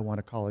 I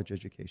want a college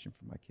education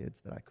for my kids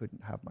that I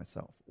couldn't have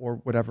myself, or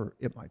whatever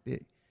it might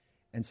be.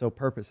 And so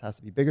purpose has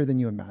to be bigger than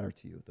you and matter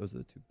to you. Those are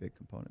the 2 big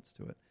components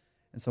to it.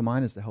 And so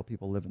mine is to help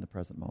people live in the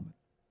present moment.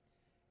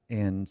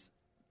 And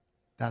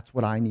that's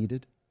what I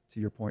needed,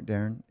 to your point,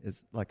 Darren,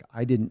 is like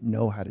I didn't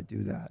know how to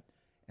do that.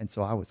 And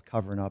so I was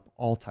covering up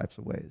all types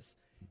of ways.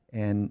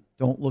 And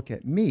don't look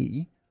at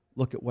me,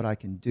 look at what I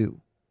can do,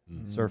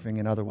 surfing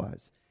and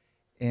otherwise.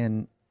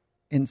 And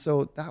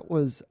so that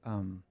was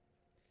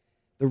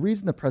the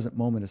reason the present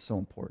moment is so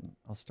important.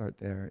 I'll start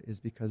there, is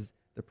because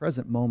the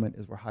present moment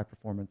is where high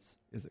performance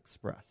is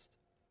expressed.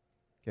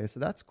 Okay, so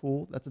that's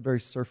cool. That's a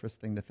very surface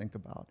thing to think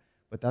about.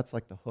 But that's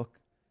like the hook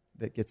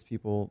that gets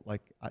people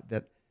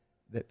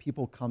that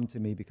people come to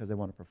me because they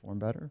want to perform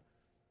better.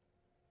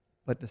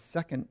 But the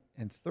second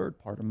and third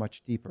part are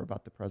much deeper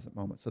about the present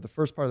moment. So the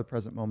first part of the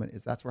present moment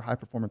is that's where high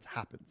performance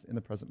happens, in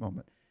the present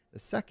moment. The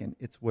second,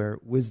 it's where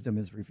wisdom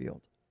is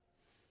revealed,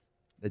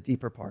 the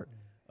deeper part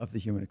of the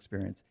human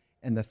experience.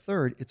 And the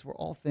third, it's where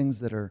all things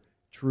that are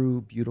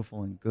true,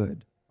 beautiful, and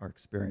good are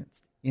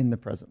experienced in the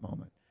present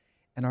moment.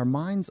 And our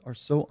minds are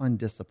so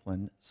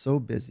undisciplined, so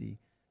busy,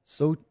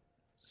 so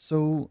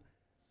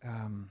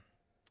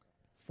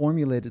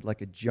formulated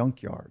like a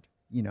junkyard.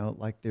 You know,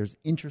 like there's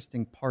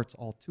interesting parts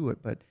all to it,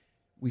 but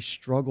we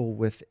struggle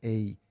with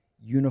a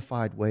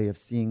unified way of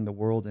seeing the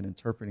world and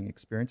interpreting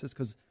experiences,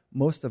 because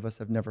most of us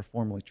have never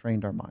formally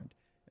trained our mind,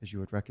 as you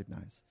would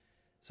recognize.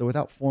 So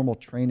without formal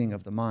training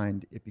of the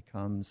mind, it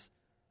becomes,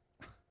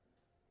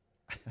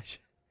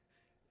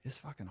 it's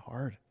fucking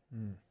hard.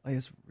 Like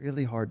it's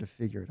really hard to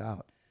figure it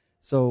out.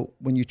 So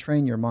when you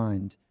train your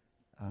mind,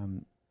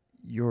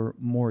 you're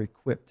more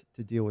equipped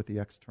to deal with the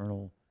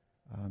external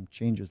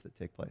changes that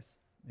take place.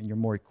 And you're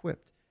more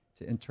equipped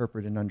to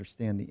interpret and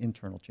understand the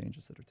internal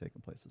changes that are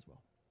taking place as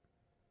well.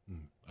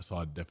 I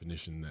saw a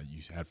definition that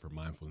you had for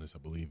mindfulness. I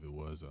believe it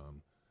was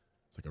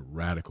it's like a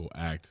radical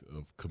act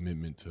of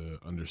commitment to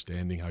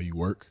understanding how you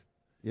work.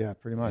 Yeah,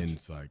 pretty much. And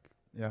it's like,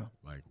 yeah,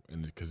 like,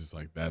 and because it's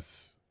like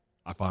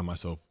I find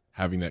myself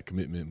having that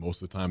commitment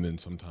most of the time. Then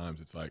sometimes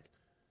it's like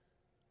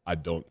I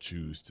don't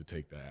choose to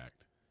take that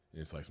act,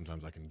 and it's like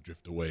sometimes I can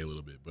drift away a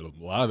little bit. But a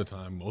lot of the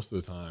time, most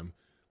of the time,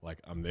 like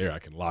I'm there, I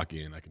can lock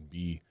in, I can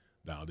be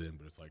dialed in.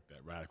 But it's like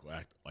that radical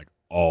act, like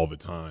all the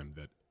time,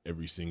 that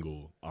every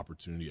single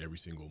opportunity, every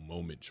single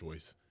moment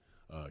choice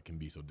can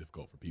be so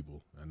difficult for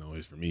people. I know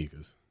it's for me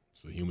because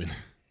it's a human.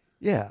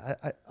 Yeah,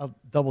 I'll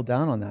double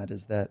down on that,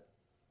 is that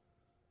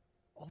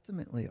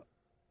ultimately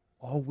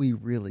all we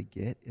really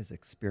get is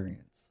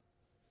experience.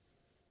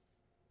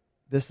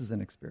 This is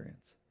an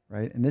experience,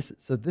 right? And this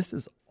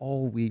is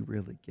all we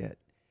really get.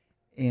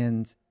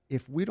 And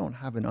if we don't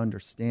have an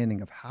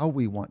understanding of how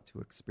we want to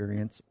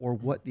experience or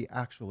what the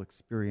actual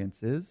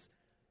experience is,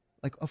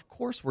 like, of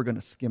course we're going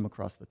to skim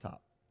across the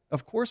top.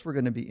 Of course we're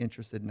going to be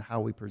interested in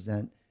how we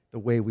present, the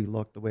way we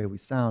look, the way we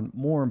sound,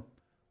 more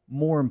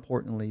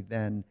importantly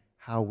than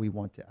how we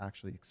want to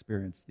actually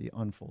experience the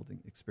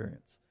unfolding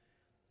experience.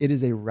 It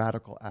is a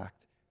radical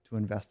act to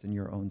invest in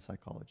your own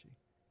psychology.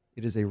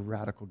 It is a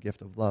radical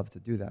gift of love to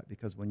do that,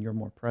 because when you're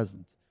more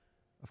present,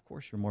 of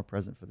course you're more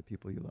present for the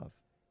people you love.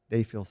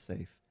 they feel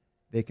safe.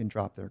 They can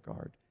drop their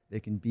guard. They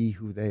can be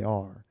who they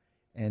are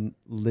and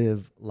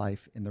live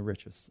life in the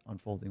richest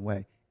unfolding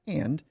way.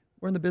 And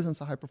we're in the business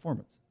of high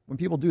performance. When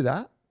people do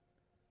that,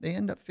 they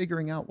end up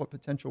figuring out what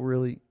potential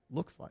really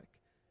looks like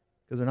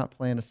because they're not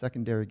playing a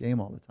secondary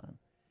game all the time.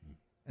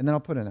 And then I'll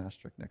put an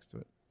asterisk next to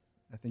it.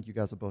 I think you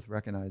guys will both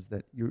recognize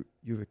that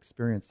you've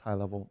experienced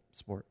high-level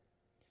sport,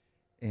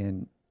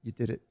 and you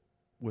did it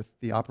with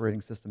the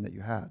operating system that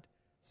you had.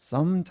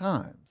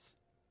 Sometimes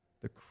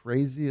the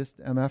craziest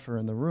MFer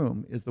in the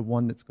room is the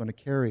one that's going to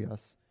carry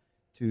us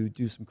to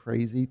do some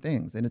crazy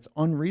things. And it's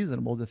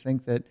unreasonable to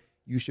think that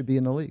you should be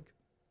in the league.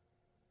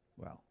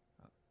 Well,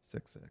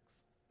 6'6",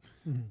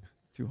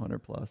 200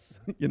 plus,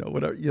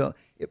 whatever.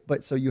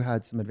 But so you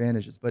had some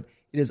advantages. But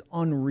it is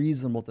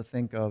unreasonable to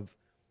think of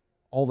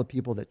all the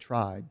people that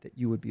tried that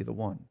you would be the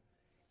one.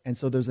 And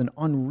so there's an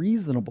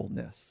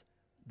unreasonableness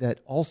that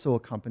also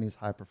accompanies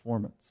high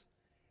performance.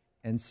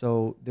 And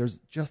so there's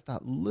just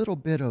that little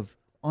bit of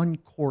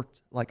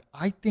uncorked, like,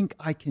 I think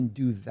I can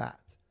do that.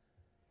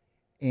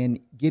 And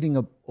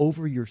getting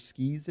over your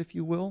skis, if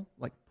you will,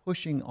 like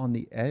pushing on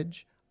the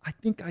edge, I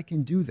think I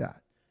can do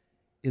that,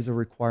 is a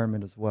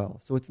requirement as well.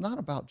 So it's not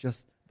about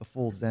just the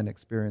full Zen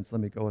experience. Let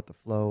me go with the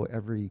flow.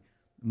 Every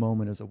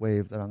moment is a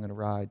wave that I'm going to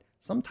ride.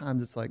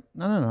 Sometimes it's like,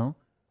 no.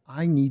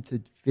 I need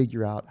to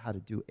figure out how to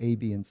do A,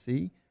 B, and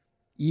C,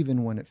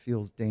 even when it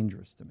feels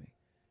dangerous to me.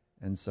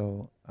 And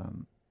so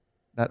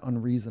that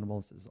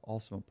unreasonableness is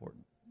also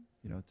important,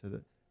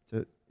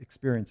 to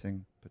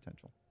experiencing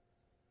potential.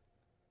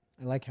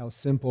 I like how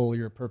simple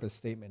your purpose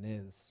statement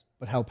is,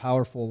 but how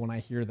powerful when I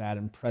hear that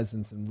and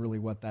presence and really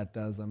what that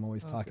does. I'm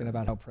always talking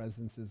about how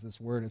presence is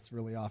this word. It's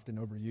really often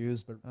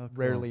overused, but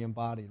rarely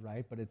embodied,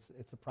 right? But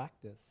it's a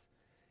practice.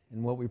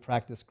 And what we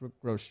practice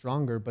grows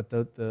stronger, but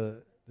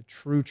the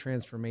true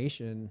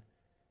transformation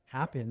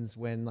happens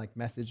when like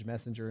message,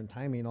 messenger, and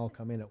timing all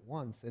come in at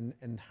once.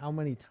 And how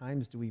many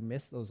times do we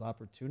miss those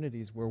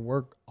opportunities where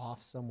we're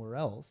off somewhere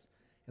else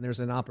and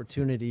there's an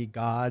opportunity,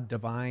 God,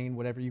 divine,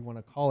 whatever you want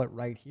to call it,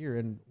 right here,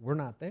 and we're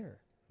not there?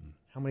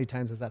 How many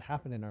times has that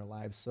happened in our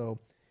lives? So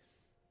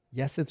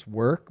yes, it's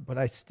work, but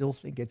I still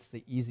think it's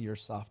the easier,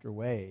 softer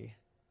way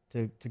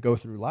to go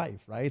through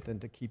life, right? Than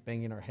to keep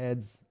banging our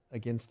heads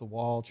against the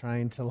wall,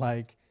 trying to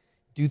like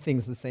do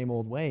things the same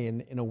old way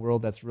in a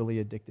world that's really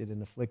addicted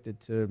and afflicted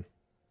to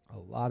a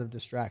lot of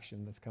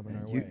distraction that's coming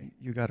our way.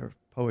 You got a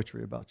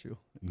poetry about you.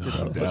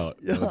 No doubt.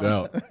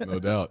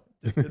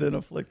 Addicted and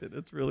afflicted.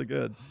 It's really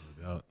good.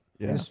 No doubt.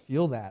 I just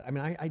feel that. I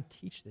mean, I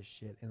teach this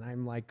shit, and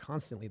I'm like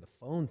constantly, the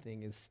phone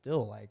thing is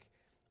still like,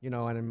 and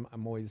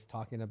I'm always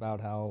talking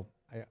about how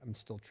I'm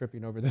still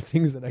tripping over the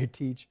things that I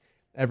teach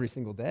every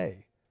single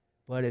day.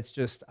 But it's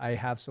just, I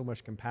have so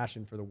much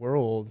compassion for the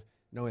world,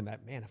 knowing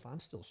that, man, if I'm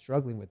still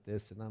struggling with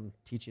this and I'm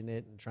teaching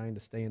it and trying to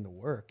stay in the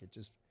work,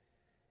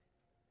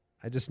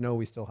 I just know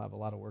we still have a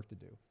lot of work to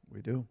do.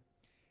 We do.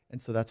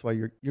 And so that's why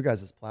your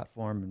guys'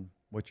 platform and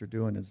what you're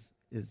doing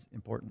is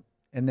important.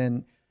 And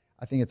then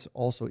I think it's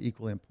also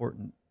equally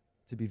important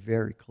to be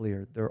very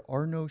clear. There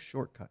are no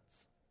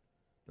shortcuts.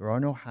 There are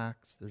no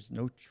hacks. There's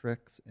no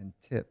tricks and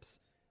tips.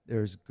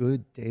 There's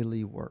good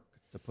daily work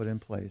to put in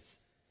place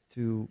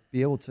to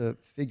be able to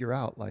figure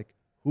out, like,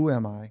 who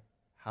am I?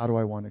 How do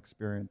I want to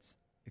experience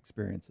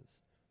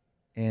experiences?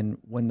 And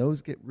when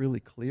those get really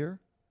clear,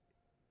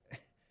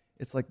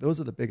 it's like those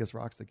are the biggest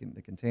rocks in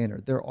the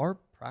container. There are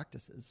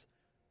practices.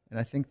 And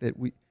I think that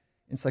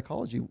in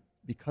psychology,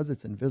 because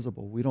it's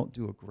invisible, we don't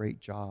do a great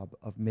job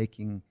of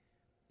making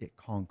it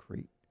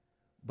concrete.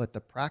 But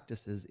the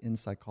practices in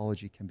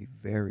psychology can be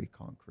very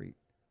concrete.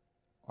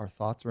 Our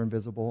thoughts are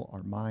invisible.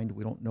 Our mind,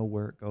 we don't know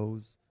where it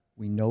goes.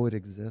 We know it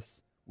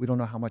exists. We don't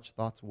know how much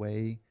thoughts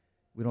weigh.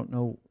 We don't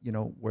know,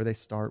 where they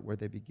start, where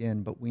they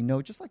begin. But we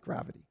know, just like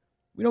gravity,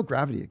 we know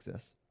gravity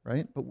exists,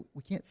 right? But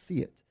we can't see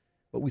it.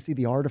 But we see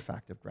the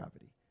artifact of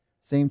gravity.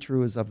 Same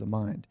true as of the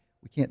mind.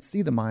 We can't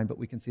see the mind, but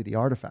we can see the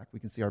artifact. We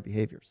can see our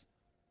behaviors.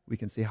 We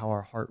can see how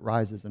our heart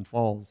rises and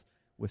falls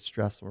with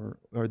stress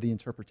or the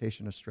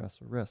interpretation of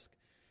stress or risk.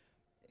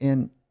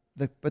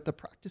 But the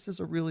practices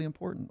are really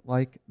important.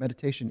 Like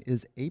meditation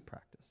is a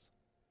practice.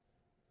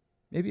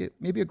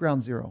 Maybe a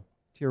ground zero,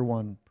 tier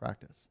 1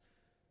 practice.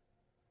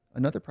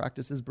 Another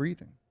practice is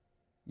breathing,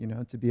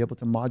 to be able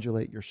to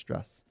modulate your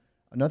stress.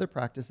 Another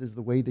practice is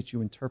the way that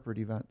you interpret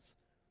events.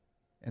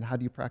 And how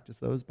do you practice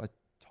those? By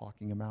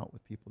talking them out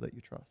with people that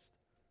you trust.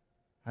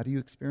 How do you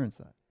experience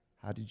that?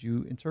 How did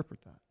you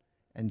interpret that?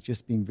 And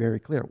just being very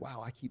clear,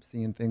 wow, I keep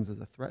seeing things as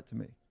a threat to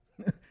me.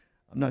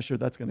 I'm not sure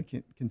that's going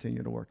to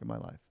continue to work in my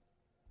life.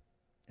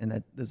 And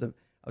I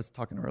was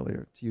talking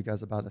earlier to you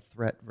guys about a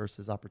threat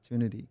versus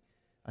opportunity.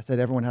 I said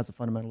everyone has a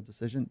fundamental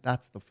decision.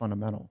 That's the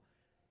fundamental.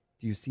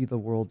 Do you see the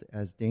world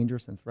as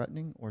dangerous and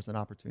threatening, or as an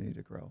opportunity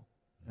to grow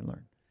and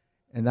learn?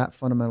 And that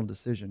fundamental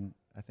decision,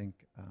 I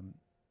think,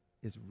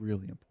 is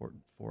really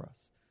important for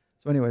us.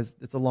 So anyways,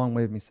 it's a long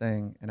way of me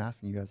saying and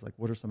asking you guys, like,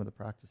 what are some of the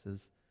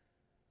practices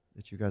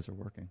that you guys are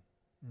working?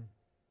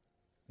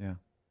 Yeah.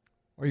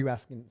 Or are you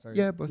asking? Sorry.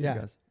 Yeah, both of you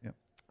guys. Yeah.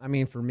 I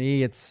mean, for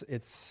me, it's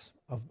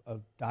a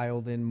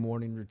dialed in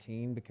morning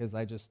routine, because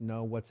I just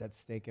know what's at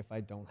stake if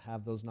I don't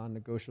have those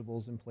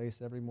non-negotiables in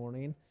place every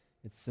morning.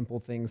 It's simple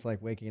things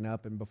like waking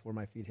up and before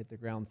my feet hit the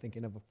ground,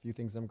 thinking of a few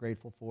things I'm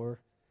grateful for.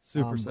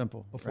 Super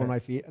simple. Before my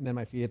feet, and then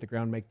my feet hit the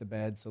ground, make the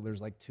bed. So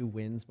there's like 2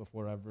 wins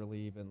before I ever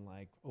leave and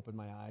like open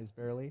my eyes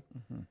barely.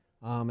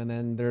 And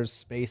then there's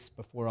space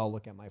before I'll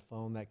look at my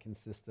phone that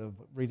consists of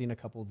reading a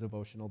couple of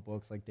devotional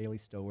books like Daily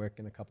Stoic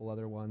and a couple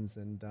other ones,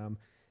 and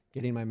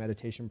getting my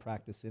meditation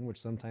practice in,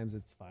 which sometimes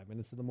it's 5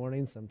 minutes in the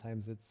morning,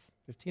 sometimes it's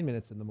 15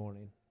 minutes in the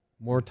morning.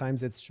 More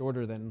times it's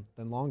shorter than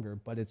longer,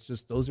 but it's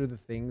just those are the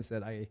things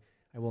that I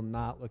will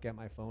not look at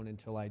my phone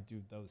until I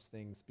do those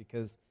things,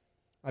 because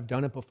I've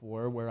done it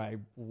before where I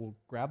will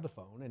grab the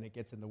phone and it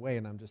gets in the way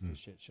and I'm just a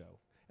shit show.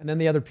 And then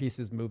the other piece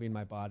is moving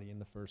my body in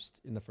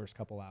the first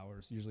couple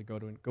hours. Usually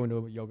going to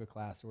a yoga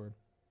class or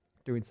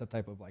doing some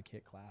type of like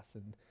HIIT class,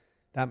 and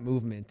that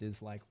movement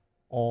is like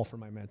all for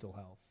my mental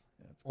health.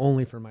 Yeah, it's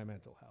only for my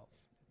mental health,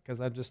 because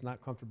I'm just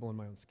not comfortable in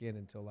my own skin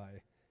until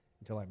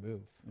I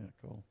move. Yeah,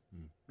 cool.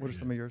 What are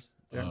some of yours,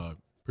 Darren?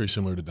 Pretty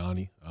similar to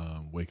Donnie.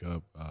 Wake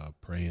up,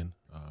 praying,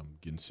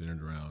 getting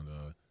centered around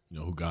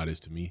who God is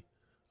to me,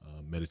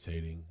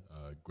 meditating,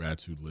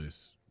 gratitude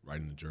lists,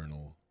 writing a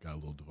journal, got a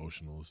little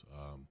devotionals.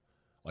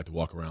 I like to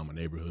walk around my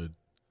neighborhood.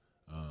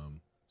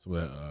 Some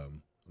of that, I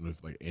don't know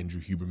if like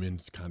Andrew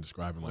Huberman's kind of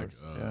describing like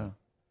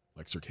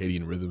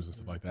circadian rhythms and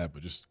stuff like that,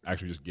 but just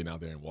getting out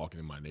there and walking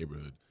in my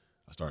neighborhood,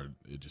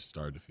 it just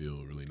started to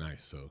feel really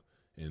nice. So,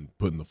 and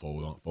putting the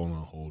phone on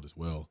hold as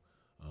well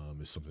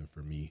is something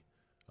for me.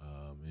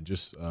 And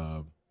just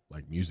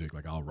like music,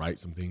 like I'll write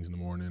some things in the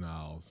morning.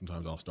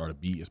 Sometimes I'll start a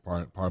beat as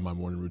part of my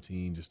morning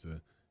routine,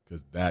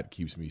 because that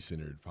keeps me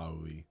centered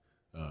probably,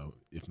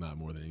 if not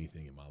more than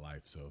anything in my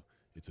life. So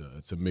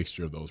it's a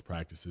mixture of those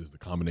practices. The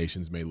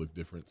combinations may look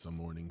different some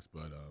mornings,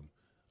 but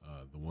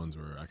the ones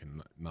where I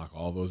can knock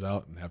all those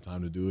out and have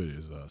time to do it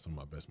is some of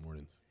my best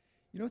mornings.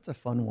 You know what's a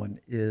fun one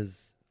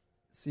is,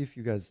 see if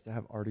you guys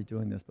have already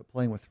doing this, but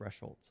playing with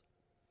thresholds.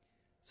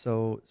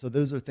 So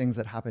those are things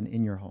that happen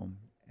in your home.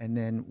 And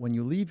then when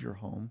you leave your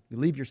home, you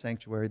leave your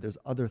sanctuary, there's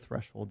other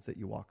thresholds that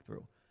you walk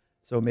through.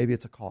 So maybe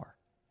it's a car.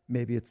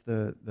 Maybe it's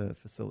the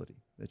facility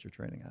that you're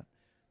training at.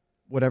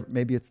 Whatever,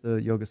 maybe it's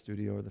the yoga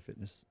studio or the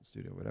fitness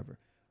studio, whatever.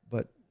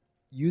 But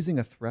using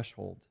a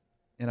threshold,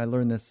 and I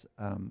learned this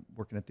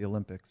working at the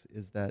Olympics,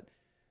 is that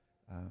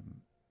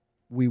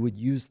we would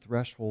use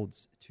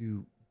thresholds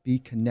to be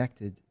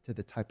connected to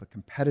the type of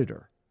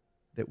competitor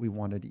that we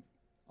wanted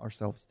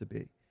ourselves to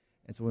be.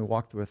 And so when we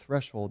walk through a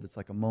threshold, it's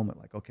like a moment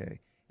like, okay,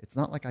 it's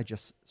not like I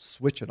just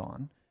switch it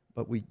on,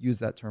 but we use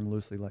that term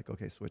loosely, like,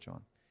 okay, switch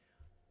on.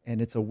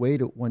 And it's a way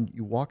to, when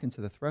you walk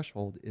into the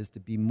threshold, is to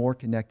be more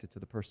connected to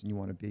the person you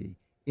want to be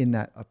in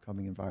that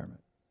upcoming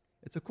environment.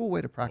 It's a cool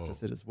way to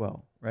practice it as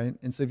well, right?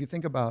 And so if you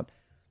think about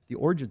the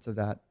origins of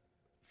that,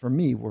 for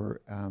me,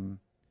 were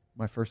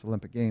my first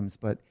Olympic Games,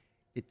 but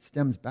it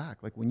stems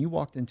back. Like when you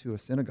walked into a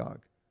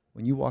synagogue,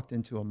 when you walked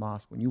into a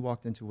mosque, when you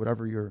walked into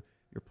whatever your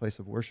place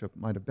of worship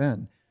might have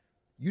been,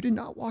 you did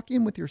not walk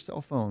in with your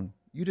cell phone.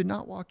 You did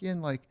not walk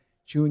in like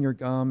chewing your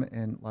gum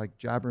and like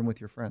jabbering with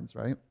your friends,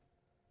 right?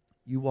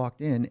 You walked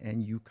in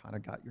and you kind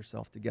of got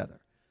yourself together.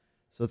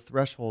 So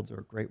thresholds are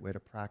a great way to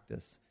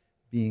practice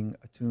being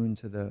attuned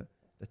to the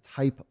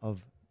type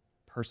of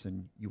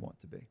person you want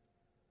to be.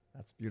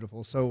 That's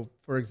beautiful. So,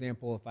 for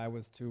example, if I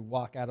was to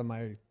walk out of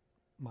my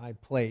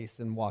place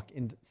and walk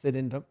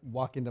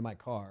into my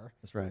car,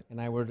 that's right,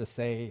 and I were to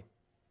say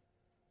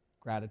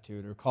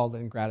gratitude or called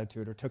in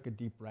gratitude or took a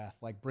deep breath,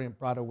 like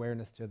brought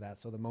awareness to that.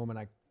 So the moment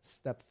I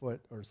stepped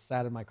foot or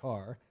sat in my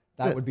car,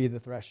 that would be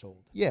the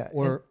threshold. Yeah,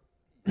 or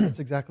that's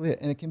exactly it.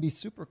 And it can be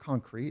super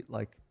concrete,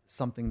 like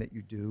something that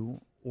you do,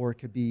 or it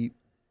could be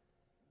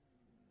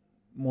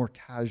more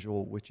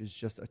casual, which is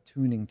just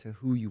attuning to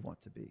who you want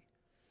to be.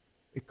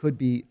 It could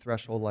be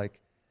threshold, like,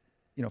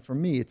 for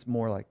me, it's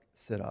more like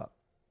sit up,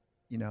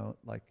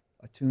 like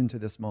attune to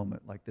this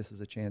moment, like this is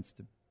a chance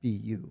to be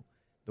you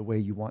the way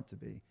you want to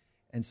be.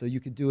 And so you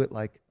could do it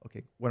like,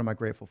 okay, what am I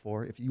grateful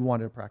for? If you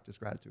wanted to practice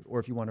gratitude,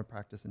 or if you wanted to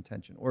practice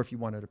intention, or if you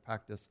wanted to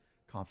practice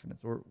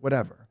confidence, or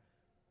whatever.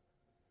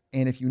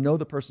 And if you know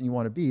the person you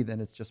want to be,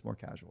 then it's just more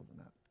casual than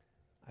that.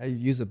 I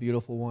use a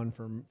beautiful one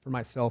for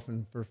myself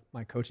and for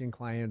my coaching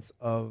clients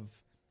of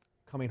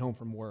coming home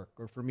from work,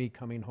 or for me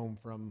coming home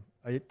from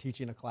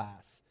teaching a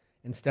class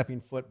and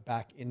stepping foot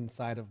back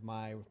inside of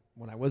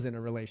when I was in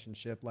a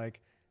relationship, like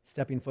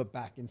stepping foot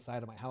back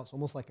inside of my house,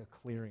 almost like a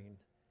clearing,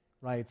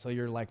 right? So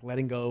you're like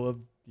letting go of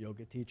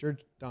yoga teacher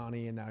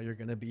Donnie, and now you're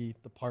going to be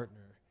the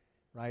partner,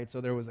 right? So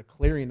there was a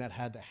clearing that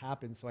had to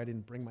happen, so I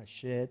didn't bring my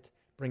shit,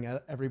 bring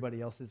everybody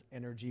else's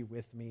energy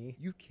with me.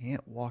 You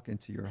can't walk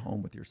into your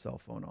home with your cell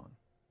phone on.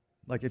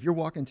 Like if you're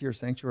walking to your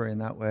sanctuary in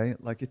that way,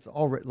 like it's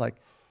already like,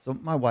 so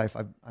my wife,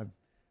 I've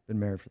been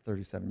married for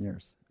 37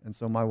 years. And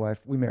so my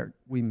wife, we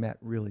met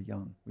really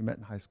young. We met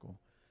in high school.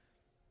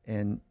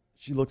 And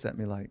she looks at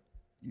me like,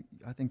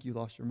 I think you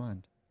lost your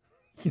mind,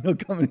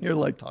 coming here,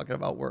 like talking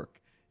about work,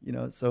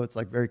 so it's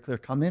like very clear,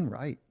 come in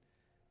right.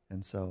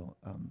 And so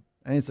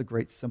I think it's a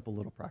great, simple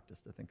little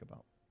practice to think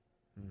about.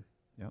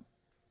 Yep.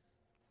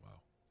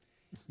 Wow.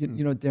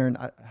 You know, Darren,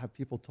 have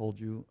people told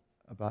you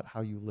about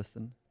how you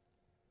listen?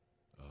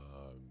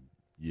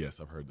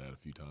 Yes, I've heard that a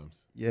few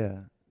times.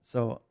 Yeah.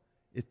 So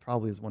it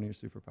probably is one of your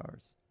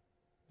superpowers.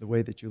 The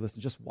way that you listen,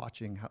 just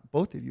watching how,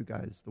 both of you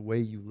guys, the way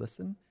you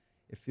listen,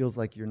 it feels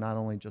like you're not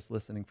only just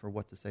listening for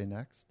what to say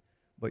next,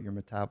 but you're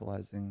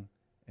metabolizing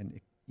and,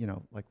 you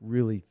know, like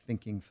really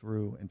thinking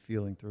through and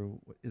feeling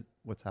through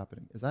what's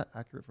happening. Is that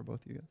accurate for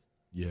both of you guys?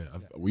 Yeah,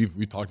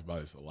 we've talked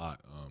about this a lot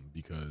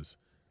because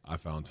I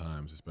found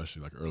times,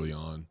 especially like early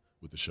on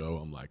with the show,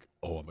 I'm like,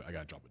 oh, I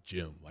gotta drop a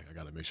gem. Like I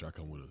gotta make sure I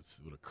come with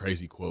a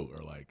crazy quote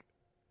or like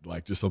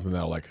just something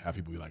that'll like have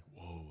people be like,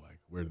 whoa, like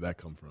where did that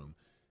come from?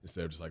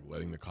 Instead of just like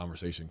letting the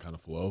conversation kind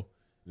of flow.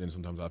 And then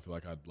sometimes I feel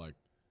like I'd like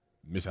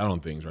miss out on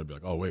things, or I'd be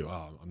like, oh wait,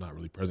 wow, I'm not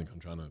really present. I'm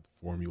trying to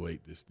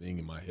formulate this thing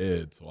in my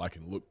head so I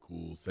can look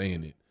cool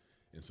saying it.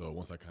 And so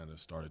once I kind of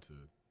started to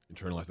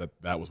internalize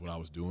that was what I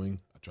was doing,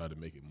 I tried to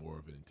make it more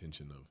of an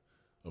intention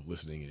of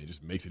listening, and it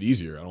just makes it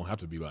easier. I don't have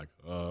to be like,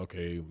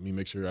 okay, let me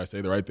make sure I say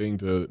the right thing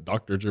to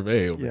Dr.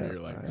 Gervais over here.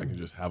 Like I can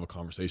just have a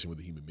conversation with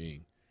a human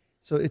being.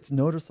 So it's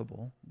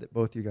noticeable that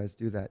both you guys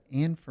do that.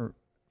 And for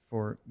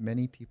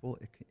many people,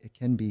 it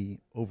can be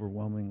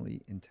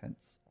overwhelmingly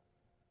intense.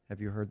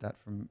 Have you heard that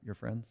from your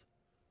friends?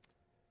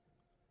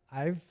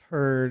 I've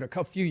heard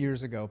a few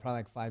years ago, probably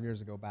like 5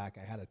 years ago back,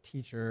 I had a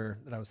teacher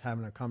that I was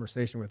having a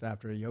conversation with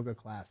after a yoga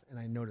class, and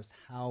I noticed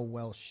how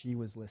well she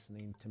was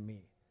listening to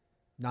me.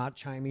 Not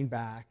chiming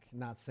back,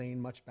 not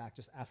saying much back,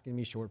 just asking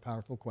me short,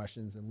 powerful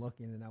questions and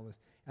looking. And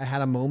I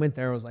had a moment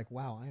there. I was like,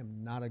 wow, I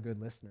am not a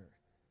good listener.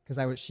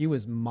 Because she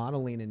was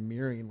modeling and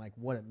mirroring like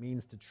what it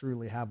means to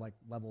truly have like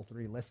level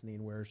 3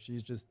 listening, where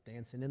she's just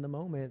dancing in the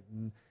moment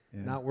and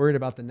not worried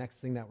about the next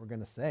thing that we're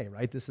going to say,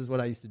 right? This is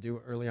what I used to do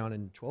early on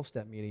in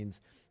 12-step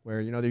meetings, where,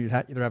 you know, you'd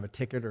either have a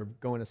ticket or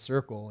go in a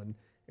circle, and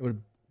it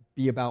would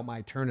be about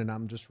my turn, and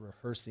I'm just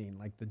rehearsing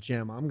like the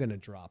gem I'm going to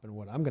drop and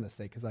what I'm going to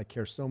say, because I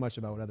care so much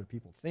about what other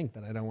people think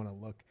that I don't want to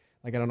look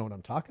like I don't know what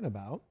I'm talking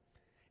about.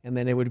 And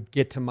then it would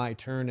get to my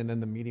turn, and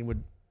then the meeting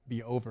would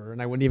be over,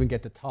 and I wouldn't even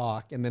get to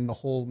talk. And then the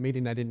whole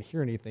meeting, I didn't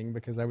hear anything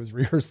because I was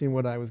rehearsing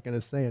what I was going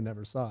to say and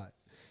never saw it.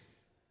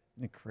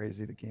 Isn't it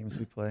crazy, the games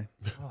we play?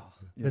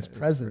 It's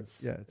presence.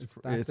 It's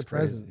back to crazy.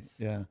 presence.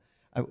 Yeah.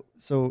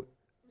 So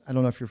I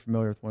don't know if you're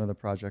familiar with one of the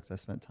projects I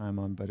spent time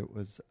on, but it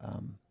was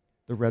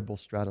the Red Bull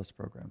Stratos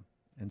program.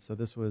 And so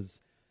this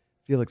was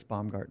Felix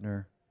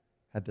Baumgartner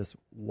had this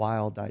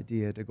wild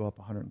idea to go up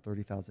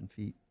 130,000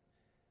 feet,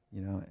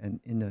 you know, and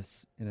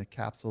in a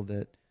capsule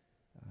that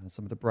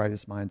some of the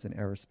brightest minds in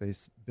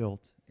aerospace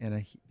built, and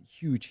a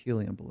huge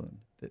helium balloon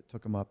that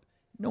took him up.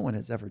 No one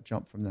has ever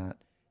jumped from that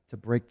to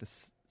break the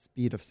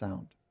speed of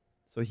sound.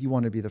 So he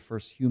wanted to be the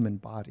first human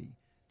body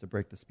to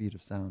break the speed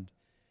of sound.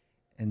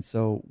 And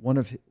so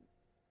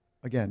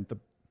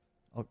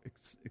I'll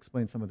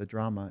explain some of the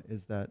drama,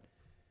 is that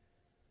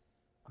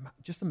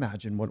just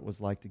imagine what it was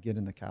like to get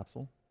in the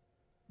capsule,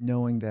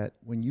 knowing that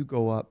when you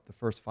go up the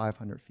first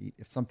 500 feet,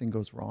 if something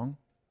goes wrong,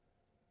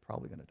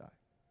 probably going to die.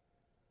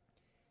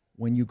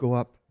 When you go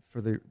up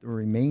for the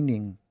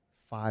remaining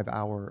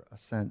 5-hour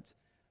ascent,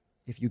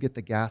 if you get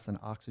the gas and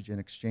oxygen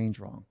exchange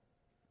wrong,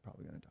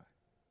 probably going to die.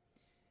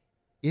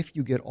 If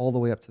you get all the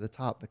way up to the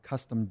top, the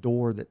custom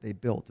door that they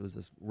built, it was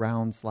this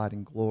round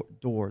sliding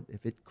door,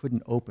 if it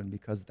couldn't open,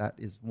 because that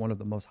is one of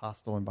the most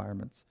hostile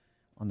environments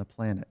on the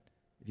planet,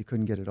 if you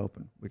couldn't get it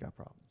open, we got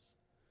problems.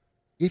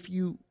 If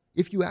you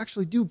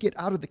actually do get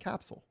out of the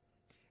capsule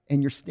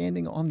and you're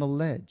standing on the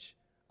ledge,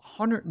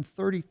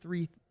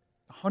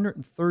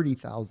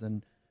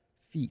 130,000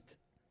 feet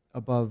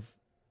above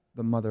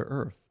the Mother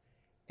Earth,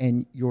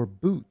 and your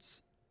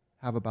boots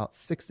have about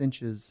 6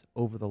 inches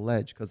over the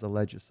ledge because the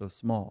ledge is so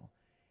small,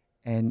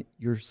 and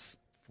you're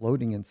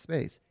floating in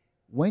space.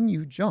 When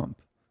you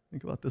jump,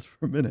 think about this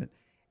for a minute,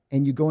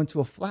 and you go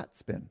into a flat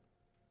spin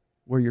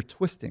where you're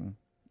twisting,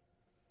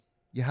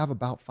 you have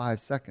about 5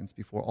 seconds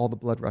before all the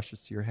blood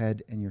rushes to your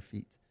head and your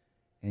feet.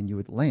 And you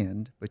would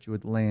land, but you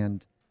would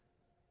land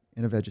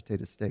in a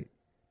vegetative state.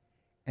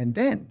 And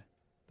then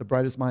the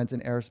brightest minds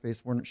in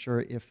aerospace weren't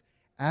sure if,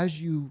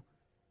 as you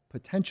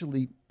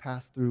potentially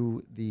pass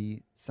through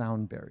the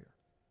sound barrier,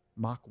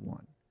 Mach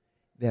 1,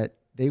 that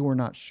they were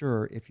not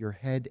sure if your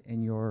hands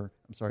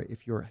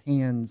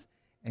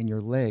and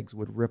your legs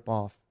would rip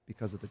off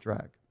because of the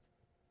drag.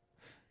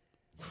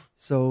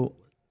 So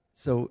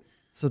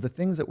the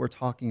things that we're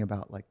talking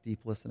about, like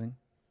deep listening,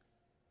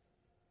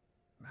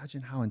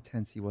 imagine how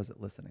intense he was at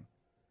listening.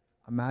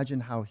 Imagine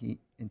how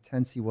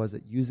intense he was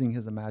at using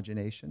his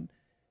imagination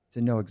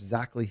to know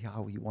exactly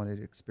how he wanted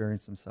to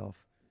experience himself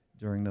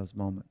during those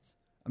moments.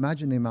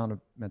 Imagine the amount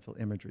of mental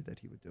imagery that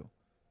he would do.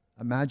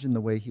 Imagine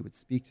the way he would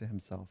speak to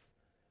himself.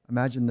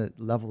 Imagine the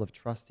level of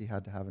trust he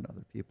had to have in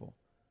other people.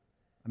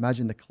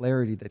 Imagine the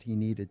clarity that he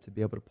needed to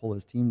be able to pull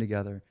his team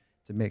together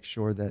to make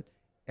sure that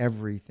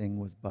everything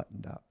was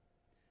buttoned up.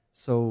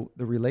 So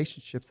the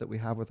relationships that we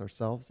have with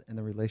ourselves and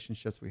the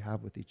relationships we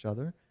have with each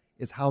other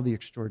is how the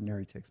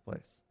extraordinary takes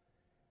place.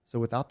 So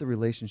without the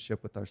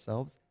relationship with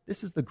ourselves,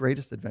 this is the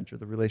greatest adventure,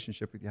 the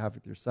relationship that you have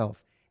with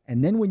yourself.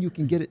 And then when you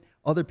can get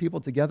other people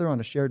together on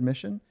a shared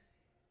mission,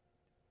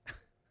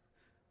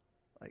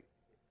 like,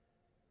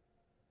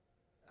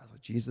 that's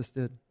what Jesus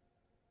did.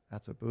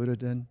 That's what Buddha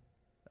did.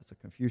 That's what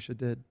Confucius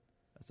did.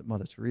 That's what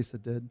Mother Teresa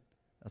did.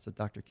 That's what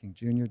Dr. King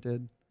Jr.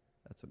 did.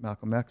 That's what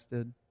Malcolm X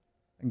did.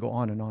 And go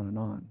on and on and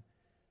on.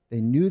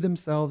 They knew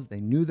themselves.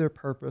 They knew their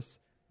purpose.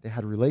 They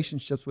had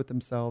relationships with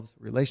themselves,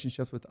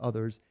 relationships with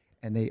others,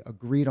 and they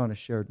agreed on a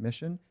shared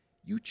mission.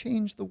 You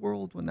change the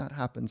world when that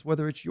happens,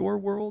 whether it's your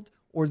world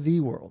or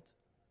the world.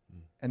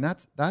 And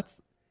that's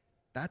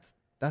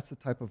the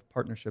type of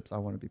partnerships I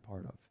want to be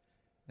part of.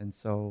 And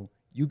so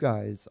you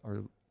guys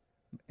are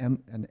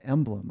an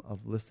emblem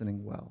of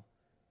listening well.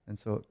 And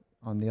so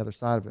on the other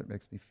side of it,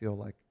 makes me feel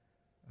like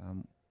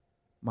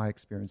my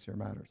experience here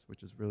matters,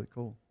 which is really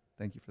cool.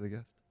 Thank you for the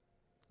gift.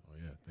 Oh,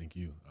 yeah, thank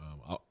you.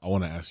 I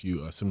want to ask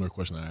you a similar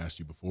question I asked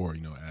you before,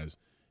 as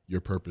your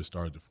purpose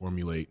started to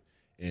formulate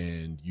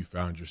and you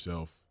found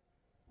yourself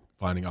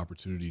finding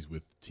opportunities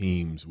with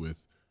teams,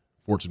 with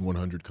Fortune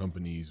 100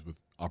 companies, with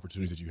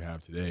opportunities that you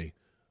have today.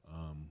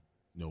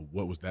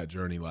 What was that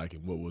journey like,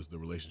 and what was the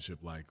relationship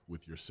like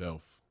with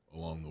yourself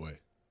along the way?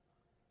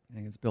 I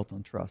think it's built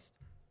on trust.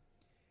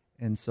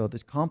 And so the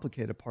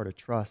complicated part of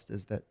trust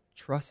is that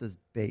trust is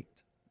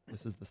baked.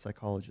 This is the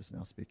psychologist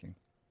now speaking.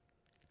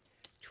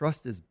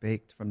 Trust is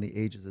baked from the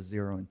ages of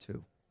 0 and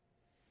 2,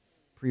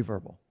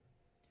 pre-verbal.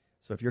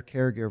 So if your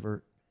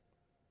caregiver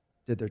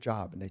did their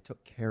job and they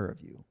took care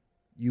of you,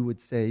 you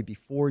would say,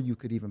 before you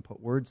could even put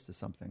words to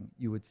something,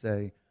 you would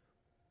say,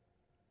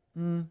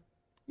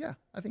 yeah,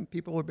 I think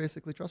people are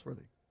basically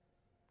trustworthy.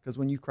 Because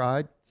when you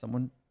cried,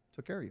 someone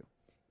took care of you.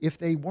 If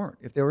they weren't,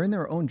 if they were in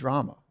their own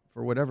drama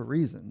for whatever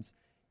reasons,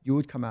 you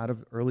would come out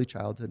of early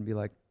childhood and be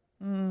like,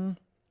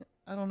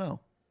 I don't know.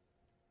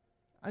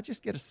 I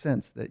just get a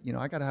sense that,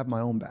 I got to have my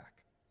own back.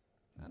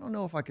 I don't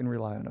know if I can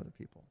rely on other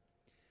people.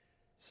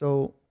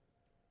 So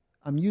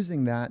I'm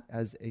using that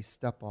as a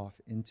step off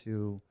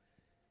into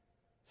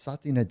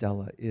Satya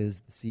Nadella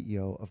is the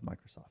CEO of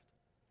Microsoft.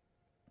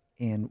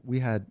 And we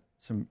had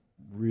some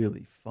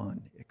really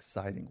fun,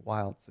 exciting,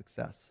 wild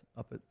success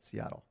up at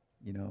Seattle.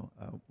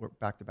 We're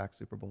back-to-back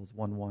Super Bowls,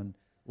 won one,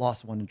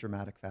 lost one in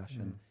dramatic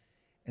fashion.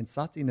 And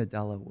Satya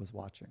Nadella was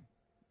watching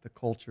the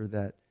culture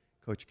that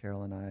Coach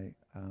Carroll and I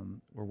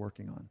were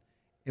working on.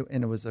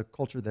 And it was a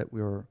culture that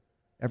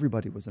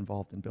everybody was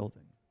involved in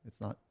building. It's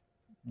not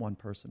one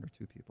person or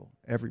two people.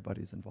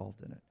 Everybody's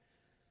involved in it.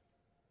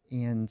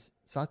 And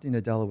Satya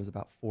Nadella was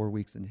about 4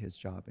 weeks into his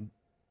job. And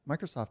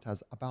Microsoft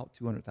has about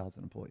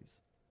 200,000 employees.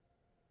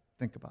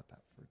 Think about that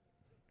for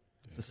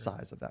the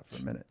size of that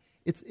for a minute.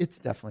 It's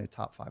definitely a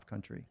top 5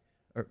 country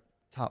or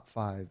top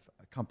 5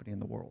 company in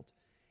the world.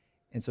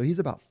 And so he's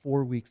about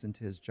 4 weeks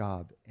into his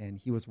job, and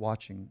he was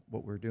watching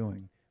what we're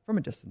doing from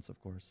a distance, of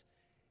course.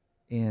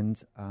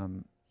 And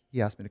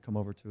he asked me to come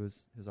over to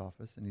his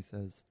office, and he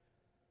says,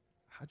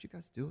 how'd you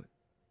guys do it?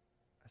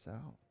 I said,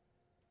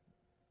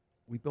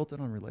 we built it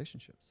on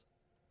relationships.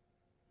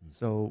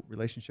 So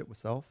relationship with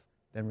self,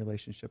 then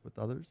relationship with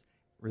others,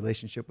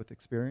 relationship with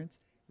experience,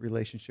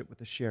 relationship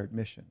with a shared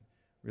mission,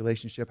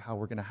 relationship how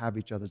we're going to have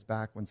each other's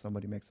back when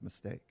somebody makes a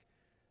mistake.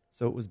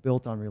 So it was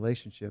built on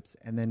relationships.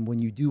 And then when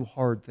you do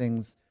hard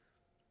things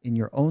in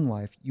your own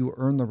life, you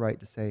earn the right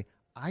to say,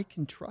 I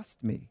can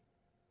trust me.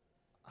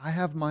 I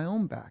have my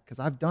own back because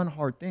I've done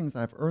hard things,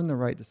 and I've earned the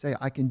right to say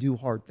I can do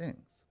hard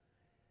things.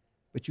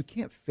 But you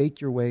can't fake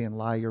your way and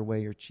lie your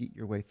way or cheat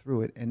your way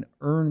through it and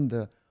earn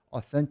the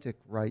authentic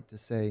right to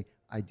say,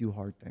 I do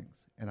hard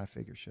things and I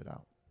figure shit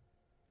out.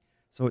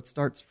 So it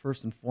starts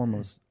first and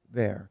foremost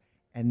there,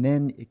 and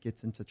then it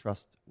gets into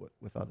trust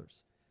with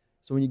others.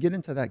 So when you get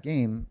into that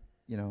game,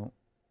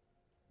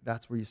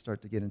 that's where you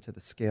start to get into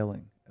the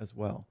scaling as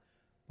well.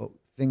 But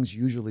things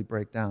usually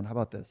break down. How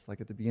about this?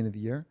 Like at the beginning of the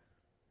year,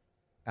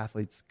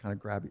 athletes kind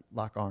of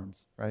lock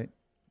arms, right?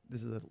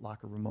 This is a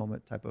locker room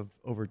moment type of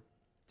over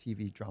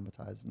TV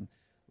dramatized, and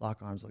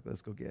lock arms like,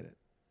 let's go get it.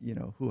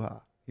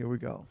 Hoo-ha, here we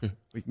go.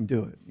 We can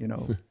do it,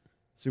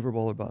 Super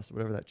Bowl or bust,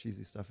 whatever that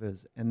cheesy stuff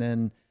is. And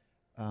then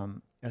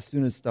as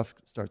soon as stuff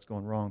starts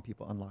going wrong,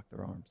 people unlock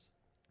their arms,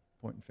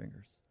 pointing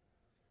fingers.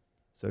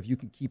 So if you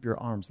can keep your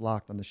arms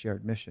locked on the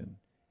shared mission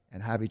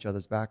and have each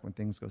other's back when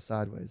things go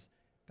sideways,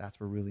 that's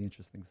where really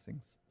interesting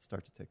things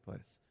start to take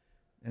place.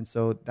 And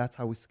so that's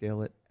how we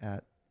scale it,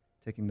 at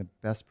taking the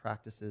best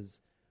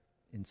practices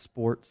in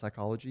sport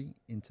psychology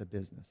into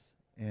business.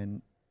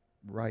 And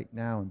right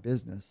now in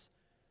business,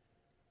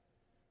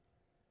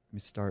 let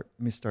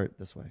me start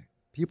this way.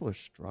 People are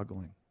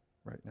struggling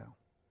right now.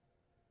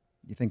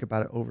 You think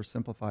about it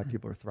oversimplified,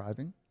 people are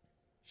thriving,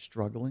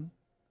 struggling,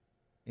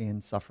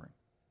 and suffering.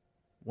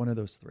 One of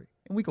those three.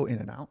 And we go in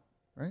and out,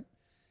 right?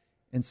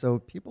 And so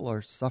people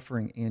are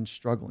suffering and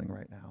struggling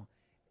right now.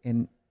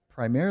 And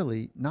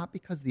primarily not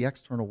because the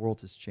external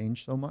world has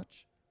changed so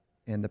much,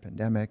 and the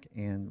pandemic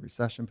and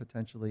recession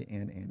potentially,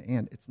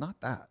 and. It's not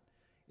that.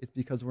 It's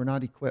because we're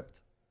not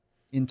equipped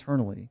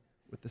internally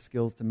with the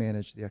skills to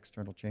manage the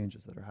external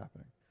changes that are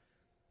happening.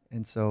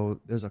 And so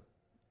there's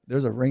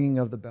a ringing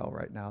of the bell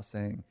right now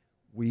saying,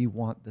 we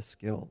want the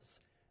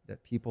skills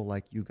that people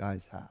like you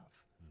guys have.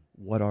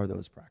 What are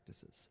those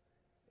practices?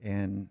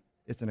 And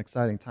it's an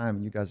exciting time,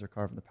 and you guys are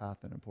carving the path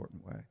in an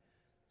important way.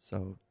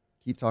 So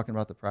keep talking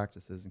about the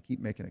practices and keep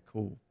making it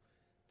cool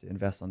to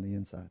invest on the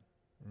inside.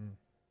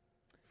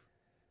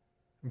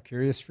 I'm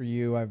curious for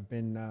you. I've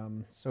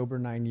been sober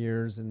 9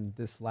 years, and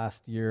this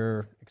last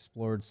year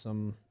explored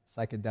some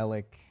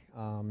psychedelic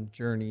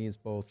journeys,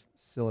 both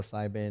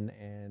psilocybin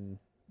and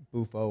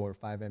Bufo or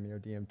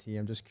 5-MeO-DMT.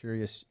 I'm just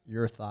curious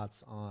your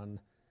thoughts on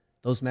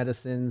those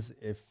medicines,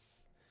 if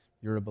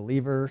you're a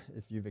believer,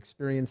 if you've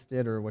experienced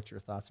it, or what your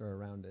thoughts are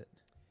around it.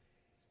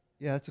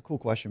 Yeah, that's a cool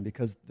question,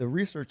 because the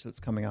research that's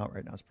coming out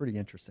right now is pretty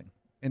interesting.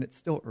 And it's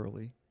still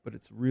early, but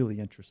it's really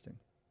interesting.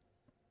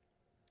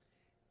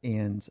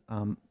 And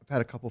I've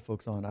had a couple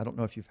folks on. I don't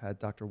know if you've had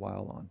Dr.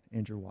 Weil on,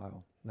 Andrew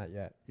Weil. Not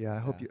yet. Yeah, I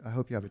hope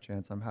you have a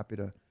chance. I'm happy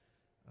to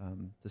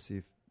see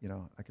if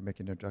I can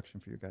make an introduction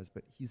for you guys.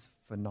 But he's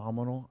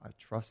phenomenal. I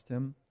trust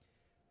him.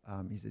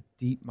 He's a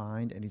deep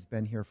mind, and he's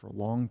been here for a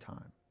long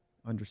time,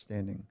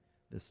 understanding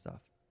this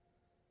stuff.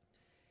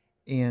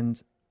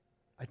 And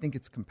I think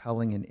it's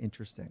compelling and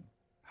interesting.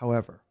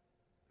 However,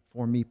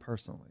 for me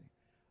personally,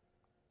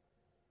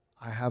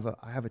 I have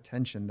a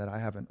tension that I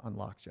haven't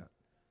unlocked yet.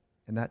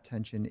 And that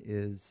tension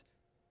is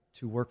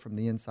to work from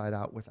the inside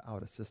out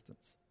without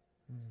assistance.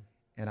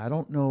 And I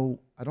don't know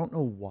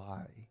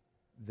why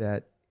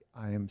that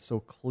I am so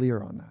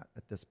clear on that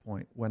at this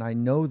point, when I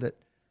know that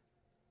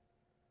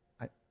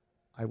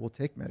I will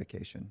take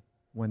medication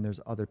when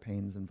there's other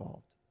pains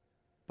involved.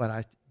 But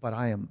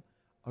I am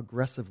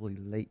aggressively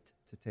late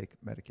to take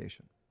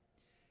medication.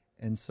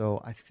 And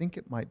so I think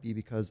it might be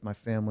because my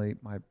family,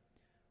 my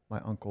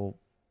uncle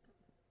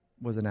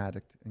was an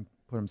addict and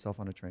put himself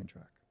on a train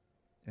track.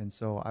 And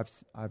so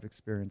I've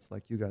experienced,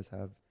 like you guys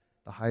have,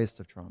 the highest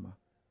of trauma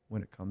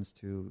when it comes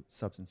to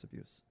substance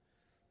abuse.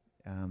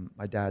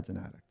 My dad's an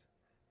addict,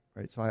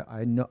 right? So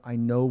I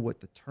know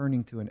what the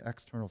turning to an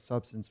external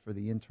substance for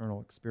the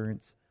internal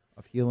experience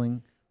of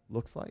healing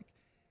looks like.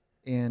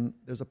 And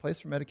there's a place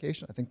for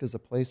medication. I think there's a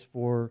place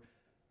for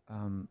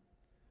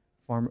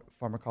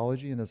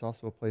pharmacology, and there's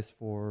also a place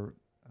for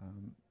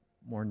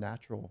more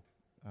natural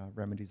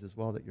remedies as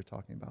well that you're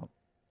talking about.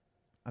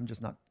 I'm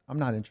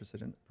not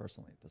interested in it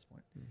personally at this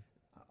point.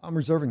 I'm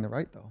reserving the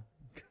right, though,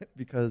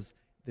 because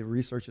the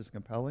research is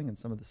compelling and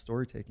some of the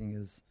storytelling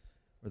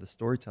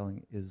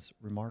is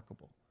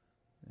remarkable.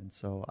 And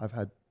so I've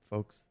had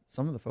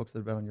some of the folks that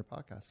have been on your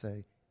podcast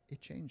say,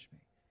 it changed me,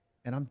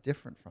 and I'm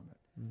different from it.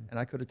 And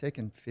I could have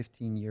taken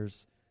 15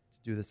 years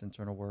to do this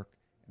internal work,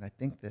 and I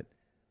think that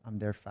I'm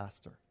there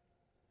faster.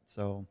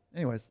 So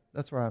anyways,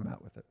 that's where I'm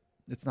at with it.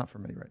 It's not for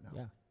me right now.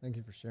 Yeah, thank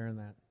you for sharing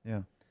that.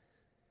 Yeah.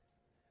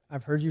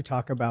 I've heard you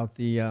talk about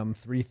the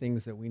 3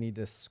 things that we need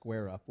to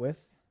square up with.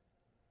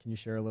 Can you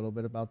share a little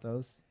bit about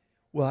those?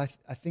 Well,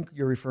 I think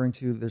you're referring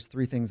to, there's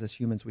 3 things as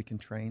humans we can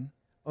train.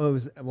 Oh,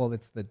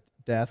 it's the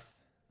death.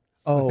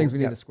 The things we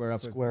need to square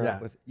up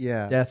with.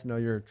 Yeah. Death, know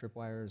your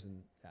tripwires,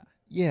 and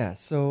Yeah,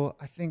 so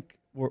I think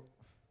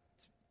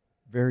it's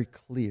very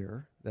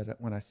clear that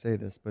when I say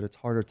this, but it's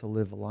harder to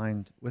live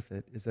aligned with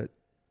it, is that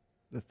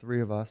the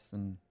 3 of us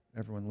and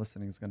everyone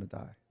listening is going to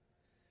die.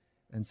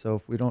 And so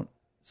if we don't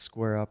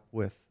square up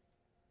with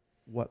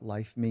what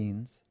life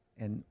means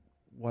and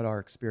what our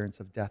experience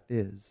of death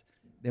is,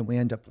 then we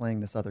end up playing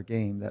this other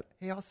game that,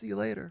 hey, I'll see you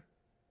later,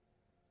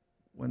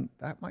 when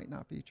that might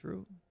not be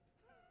true,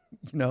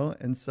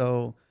 And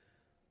so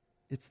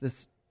it's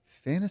this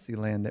fantasy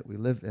land that we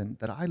live in,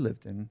 that I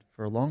lived in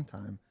for a long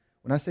time.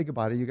 When I say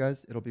goodbye to you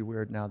guys, it'll be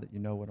weird now that you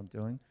know what I'm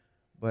doing,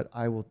 but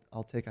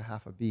I'll take a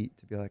half a beat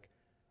to be like,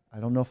 I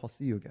don't know if I'll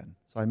see you again.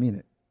 So I mean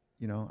it,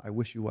 I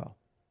wish you well,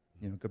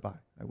 goodbye.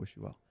 I wish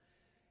you well.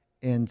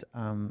 And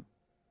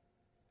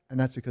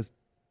that's because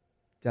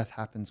death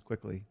happens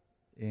quickly,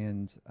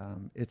 and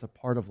it's a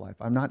part of life.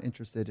 I'm not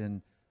interested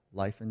in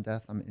life and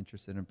death. I'm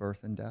interested in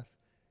birth and death,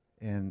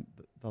 and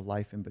the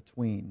life in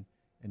between,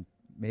 and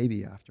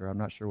maybe after. I'm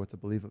not sure what to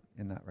believe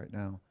in that right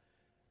now.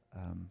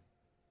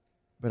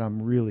 But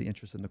I'm really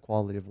interested in the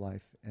quality of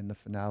life and the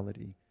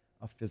finality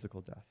of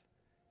physical death.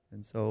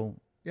 And so,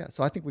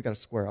 so I think we got to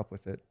square up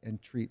with it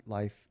and treat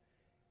life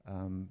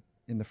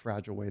in the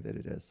fragile way that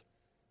it is.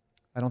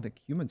 I don't think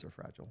humans are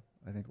fragile.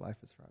 I think life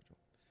is fragile.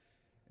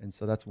 And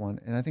so that's one.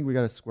 And I think we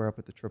got to square up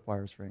with the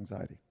tripwires for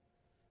anxiety.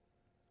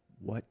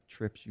 What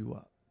trips you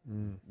up?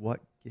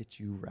 What gets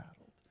you rattled?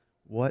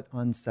 What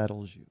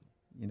unsettles you?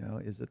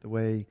 Is it the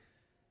way,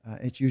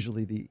 it's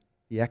usually the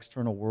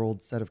external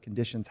world set of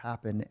conditions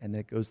happen, and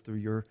then it goes through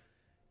your,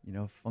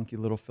 funky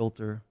little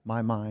filter,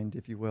 my mind,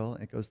 if you will,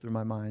 and it goes through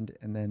my mind,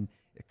 and then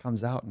it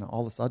comes out, and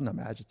all of a sudden I'm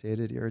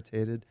agitated,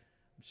 irritated,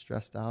 I'm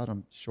stressed out,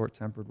 I'm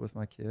short-tempered with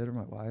my kid or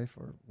my wife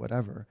or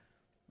whatever.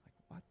 Like,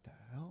 what the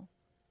hell?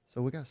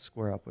 So we got to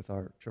square up with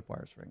our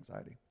tripwires for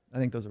anxiety. I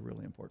think those are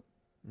really important.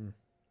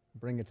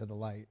 Bring it to the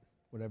light,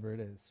 whatever it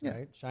is,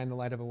 right? Shine the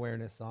light of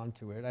awareness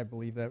onto it. I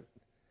believe that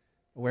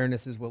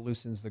awareness is what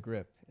loosens the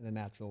grip in a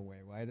natural way,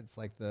 right? It's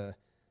like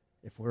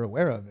if we're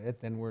aware of it,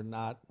 then we're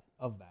not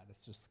of that.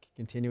 It's just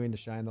continuing to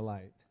shine the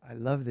light. I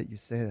love that you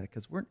say that,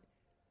 because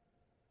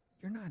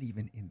you're not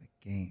even in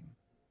the game.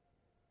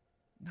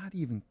 You're not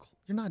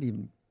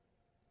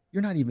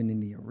even in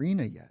the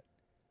arena yet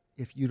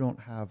if you don't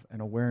have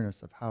an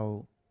awareness of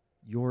how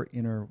your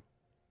inner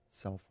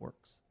self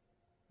works.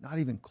 Not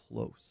even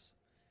close.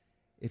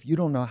 If you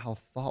don't know how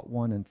thought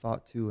 1 and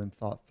thought 2 and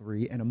thought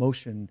 3 and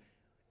emotion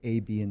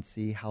A, B, and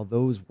C, how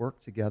those work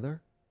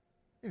together,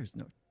 there's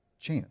no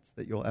chance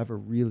that you'll ever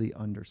really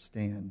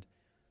understand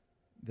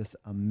this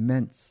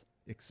immense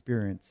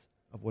experience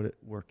of what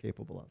we're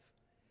capable of.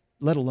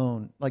 Let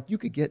alone, like you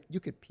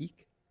could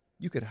peak,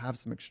 you could have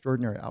some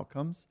extraordinary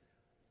outcomes,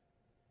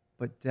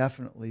 but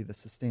definitely the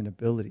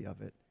sustainability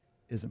of it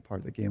isn't part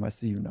of the game. I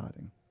see you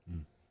nodding,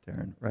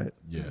 Darren, right?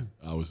 Yeah,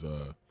 I was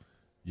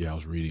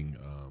reading.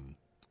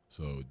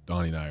 So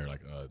Donnie and I are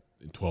like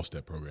in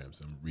 12-step programs.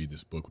 I'm reading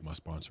this book with my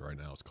sponsor right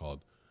now. It's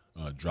called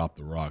Drop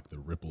the Rock, The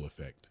Ripple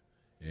Effect.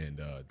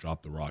 And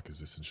Drop the Rock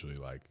is essentially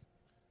like,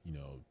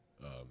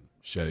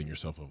 shedding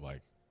yourself of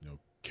like,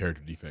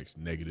 character defects,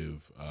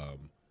 negative,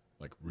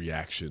 like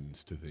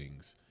reactions to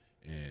things.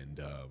 And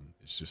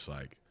it's just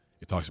like,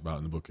 it talks about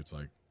in the book, it's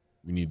like,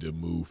 we need to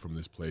move from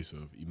this place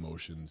of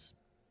emotions,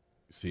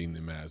 seeing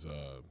them as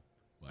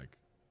like,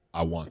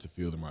 I want to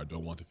feel them or I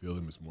don't want to feel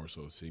them. It's more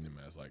so seeing them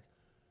as like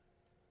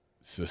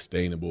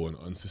sustainable and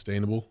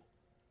unsustainable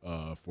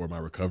for my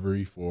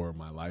recovery, for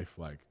my life,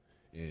 like,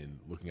 and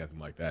looking at them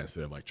like that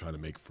instead of like trying to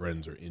make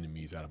friends or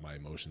enemies out of my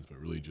emotions, but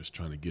really just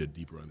trying to get a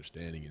deeper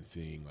understanding and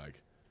seeing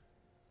like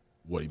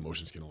what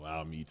emotions can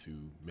allow me to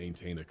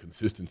maintain a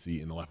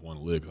consistency in the life I want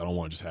to live. Because I don't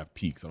want to just have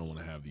peaks. I don't want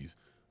to have these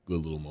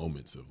good little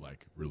moments of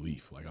like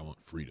relief. Like I want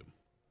freedom.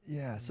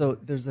 Yeah, so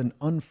there's an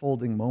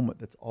unfolding moment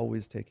that's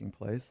always taking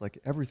place. Like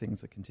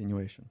everything's a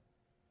continuation.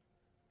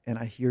 And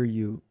I hear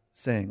you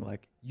saying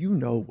like,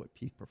 what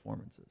peak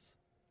performance is.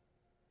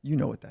 You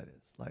know what that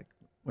is, like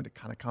when it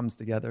kind of comes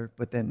together.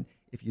 But then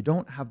if you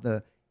don't have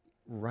the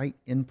right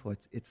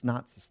inputs, it's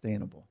not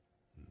sustainable.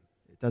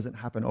 It doesn't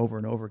happen over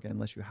and over again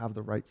unless you have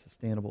the right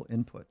sustainable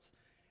inputs.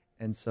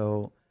 And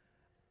so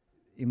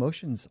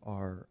emotions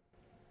are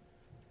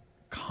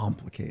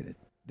complicated.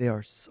 They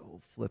are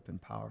so flippin'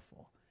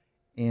 powerful.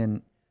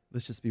 And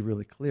let's just be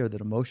really clear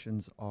that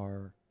emotions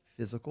are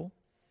physical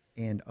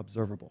and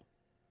observable.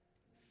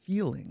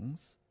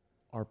 Feelings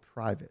are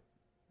private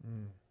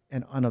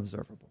and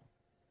unobservable.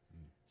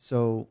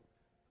 So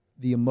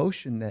the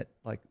emotion that,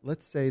 like,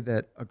 let's say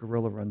that a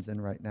gorilla runs in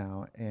right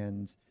now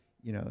and,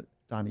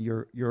 Donnie,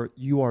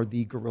 you are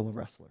the gorilla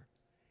wrestler.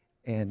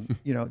 And,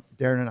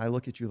 Darren and I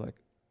look at you like,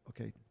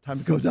 okay, time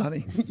to go,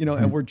 Donnie,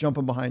 and we're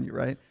jumping behind you,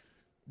 right?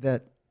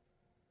 That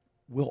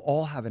we'll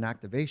all have an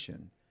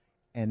activation.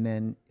 And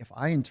then if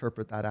I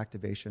interpret that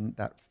activation,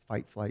 that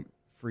fight, flight,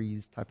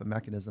 freeze type of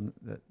mechanism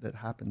that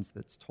happens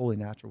that's totally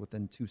natural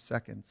within 2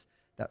 seconds,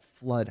 that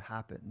flood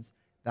happens,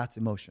 that's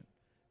emotion.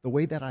 The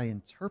way that I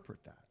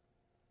interpret that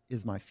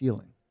is my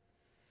feeling.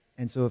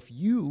 And so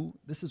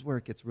this is where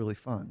it gets really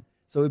fun.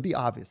 So it'd be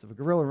obvious. If a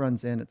gorilla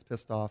runs in, it's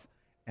pissed off,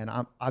 and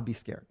I'd be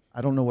scared.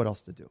 I don't know what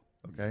else to do,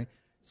 okay?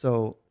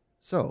 So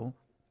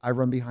I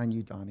run behind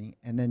you, Donnie,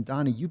 and then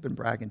Donnie, you've been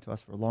bragging to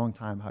us for a long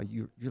time how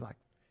you're like,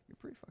 you're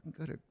pretty fucking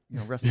good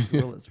at wrestling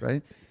gorillas,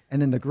 right?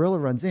 And then the gorilla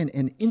runs in,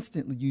 and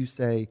instantly you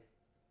say,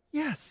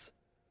 yes,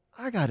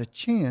 I got a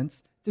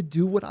chance to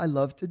do what I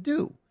love to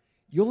do.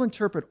 You'll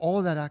interpret all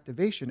of that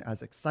activation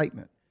as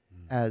excitement,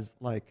 as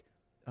like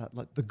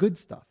the good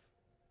stuff,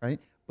 right?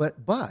 But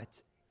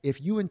if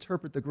you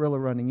interpret the gorilla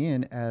running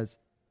in as,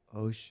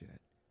 oh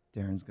shit,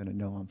 Darren's gonna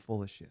know I'm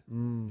full of shit,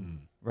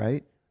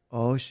 right?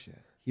 Oh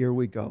shit, here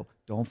we go.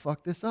 Don't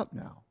fuck this up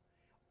now.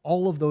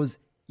 All of those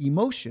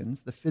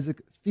emotions, the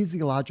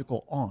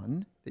physiological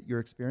on that you're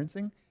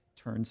experiencing,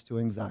 turns to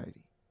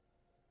anxiety,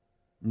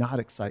 not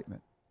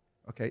excitement.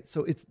 Okay,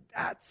 so it's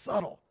that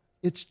subtle.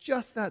 It's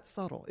just that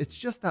subtle. It's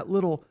just that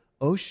little,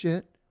 oh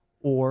shit,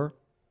 or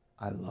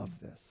I love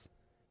this.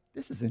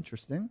 This is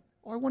interesting.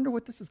 Oh, I wonder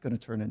what this is going to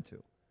turn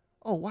into.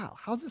 Oh, wow,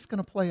 how's this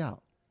going to play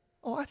out?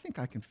 Oh, I think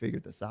I can figure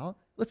this out.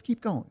 Let's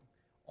keep going.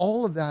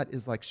 All of that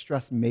is like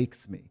stress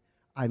makes me.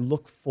 I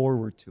look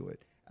forward to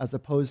it, as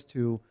opposed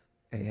to,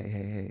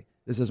 hey,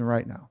 this isn't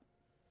right now.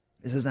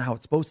 This isn't how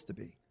it's supposed to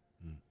be.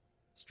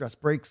 Stress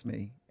breaks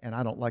me, and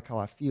I don't like how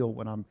I feel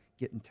when I'm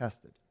getting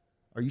tested.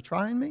 Are you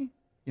trying me?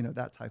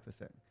 That type of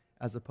thing.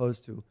 As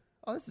opposed to,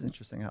 oh, this is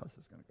interesting how this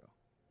is going to go.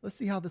 Let's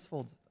see how this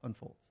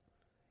unfolds.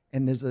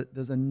 And there's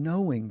a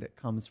knowing that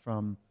comes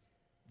from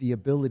the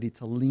ability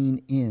to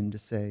lean in to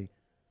say,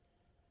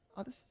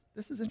 oh,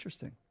 this is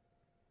interesting.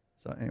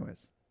 So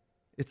anyways,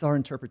 it's our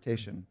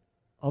interpretation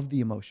of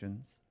the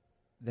emotions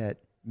that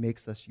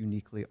makes us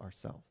uniquely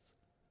ourselves.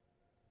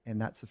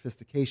 And that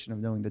sophistication of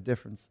knowing the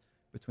difference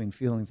between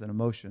feelings and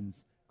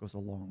emotions goes a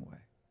long way.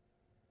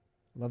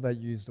 I love that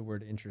you use the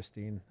word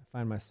interesting. I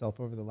find myself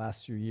over the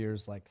last few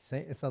years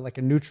it's not like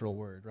a neutral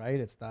word, right?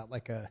 It's not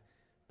like a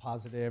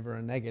positive or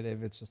a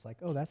negative. It's just like,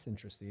 oh, that's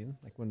interesting.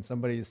 Like when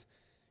somebody's,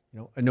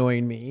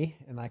 annoying me,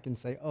 and I can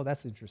say, oh,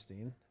 that's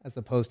interesting, as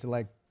opposed to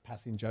like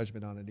passing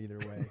judgment on it either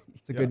way.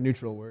 It's a good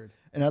neutral word.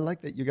 And I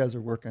like that you guys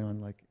are working on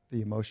like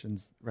the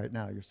emotions right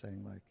now. You're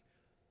saying like,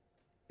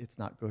 it's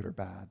not good or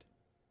bad.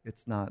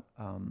 It's not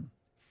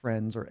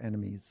friends or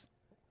enemies.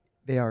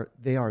 They are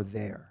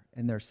there,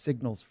 and they're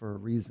signals for a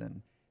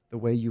reason. The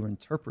way you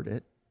interpret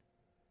it,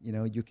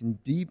 you can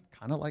be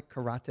kind of like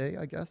karate,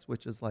 I guess,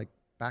 which is like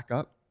back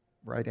up,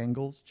 right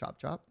angles, chop,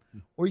 chop.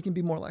 Or you can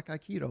be more like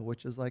Aikido,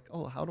 which is like,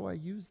 oh, how do I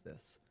use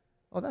this?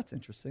 Oh, that's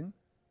interesting.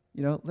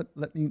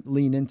 Let me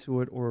lean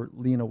into it or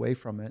lean away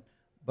from it.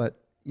 But,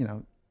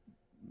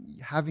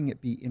 having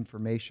it be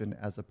information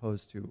as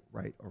opposed to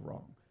right or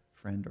wrong,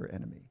 friend or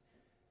enemy.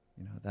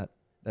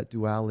 That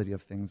duality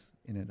of things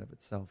in and of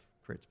itself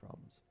creates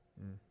problems.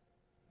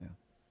 Yeah.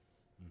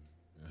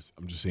 Yes,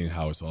 I'm just seeing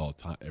how it's all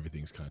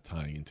everything's kind of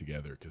tying in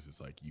together, because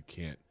it's like you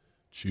can't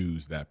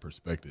choose that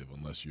perspective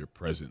unless you're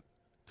present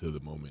to the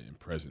moment and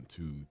present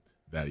to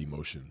that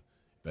emotion.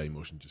 That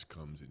emotion just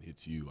comes and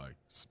hits you. Like,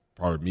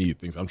 part of me,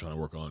 things I'm trying to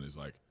work on is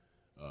like,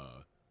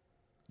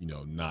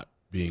 not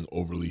being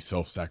overly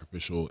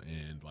self-sacrificial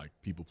and like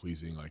people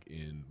pleasing, like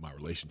in my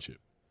relationship,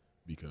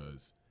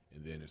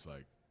 and then it's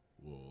like,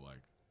 well,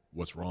 like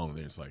what's wrong? And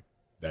then it's like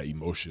that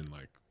emotion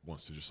like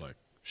wants to just like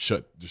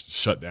shut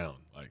down,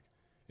 like,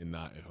 and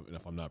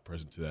if I'm not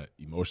present to that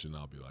emotion,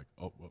 I'll be like,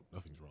 oh, well,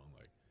 nothing's wrong.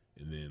 Like,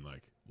 and then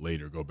like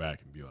later go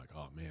back and be like,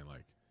 oh man,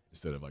 like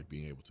instead of like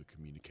being able to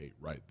communicate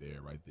right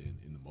there, right then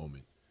in the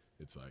moment,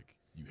 it's like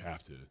you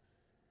have to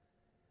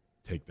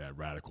take that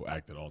radical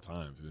act at all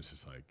times. And it's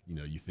just like,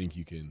 you think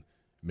you can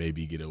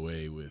maybe get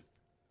away with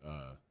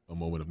a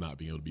moment of not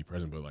being able to be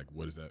present, but like,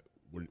 what is that?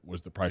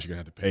 What's the price you're gonna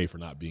have to pay for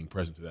not being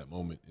present to that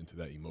moment and to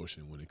that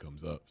emotion when it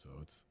comes up? So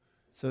it's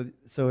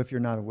so if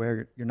you're not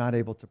aware, you're not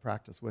able to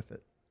practice with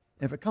it.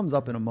 If it comes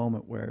up in a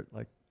moment where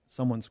like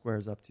someone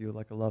squares up to you,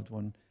 like a loved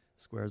one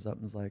squares up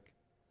and is like,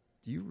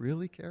 "Do you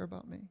really care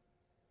about me?"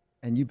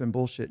 And you've been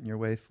bullshitting your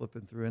way,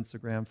 flipping through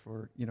Instagram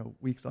for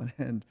weeks on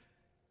end,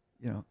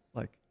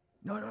 like,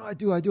 no, I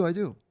do.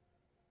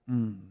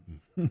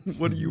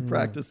 What are you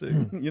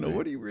practicing?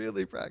 What are you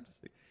really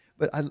practicing?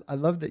 But I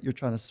love that you're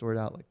trying to sort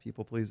out like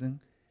people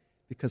pleasing,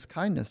 because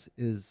kindness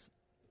is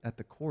at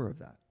the core of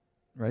that,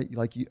 right?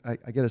 Like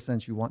I get a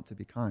sense you want to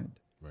be kind,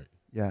 right?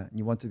 Yeah, and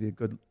you want to be a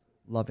good,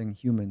 loving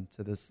human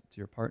to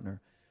your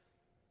partner,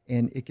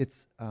 and it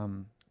gets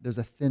there's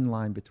a thin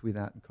line between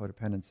that and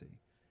codependency,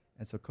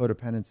 and so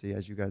codependency,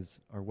 as you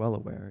guys are well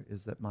aware,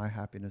 is that my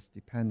happiness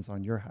depends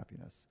on your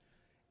happiness,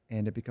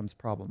 and it becomes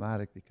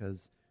problematic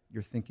because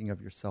you're thinking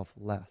of yourself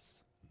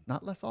less,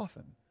 not less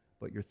often,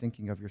 but you're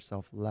thinking of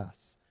yourself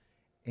less.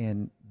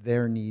 And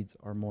their needs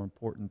are more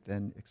important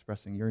than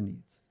expressing your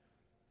needs.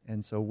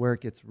 And so where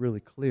it gets really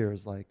clear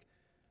is like,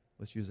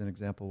 let's use an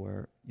example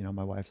where,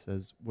 my wife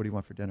says, "What do you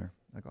want for dinner?"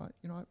 I go,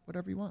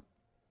 "Whatever you want."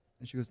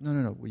 And she goes,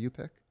 No, will you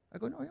pick?" I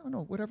go,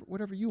 No,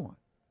 whatever you want.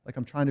 Like,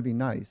 I'm trying to be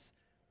nice,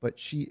 but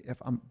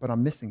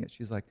I'm missing it.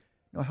 She's like,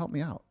 "No, help me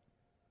out."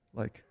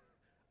 Like,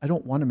 I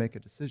don't want to make a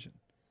decision.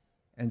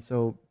 And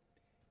so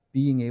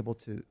being able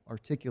to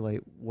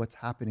articulate what's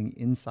happening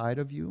inside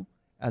of you,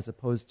 as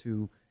opposed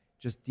to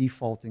just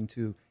defaulting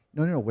to,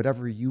 no,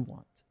 whatever you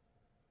want.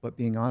 But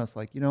being honest,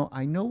 like,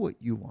 I know what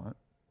you want.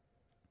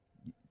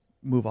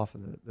 Move off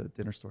of the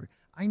dinner story.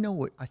 I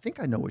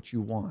think I know what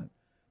you want,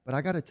 but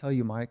I got to tell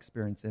you my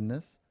experience in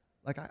this.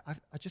 Like,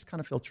 I just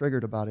kind of feel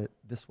triggered about it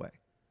this way,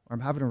 or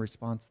I'm having a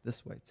response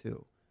this way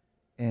too.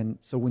 And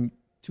so when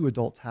two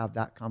adults have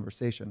that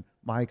conversation,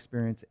 my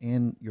experience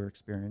and your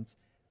experience,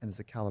 and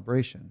there's a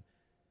calibration,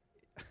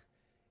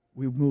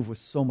 we move with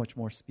so much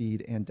more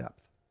speed and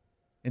depth.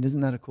 And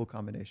isn't that a cool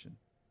combination?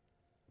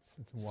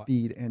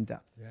 Speed and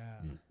depth. Yeah.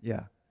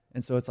 Yeah.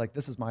 And so it's like,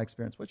 this is my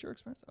experience. What's your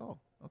experience? Oh,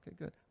 okay,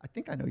 good. I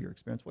think I know your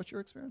experience. What's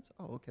your experience?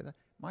 Oh, okay.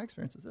 My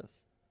experience is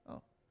this.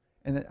 Oh.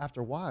 And then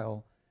after a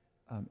while,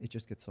 it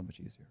just gets so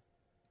much easier.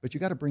 But you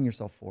got to bring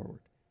yourself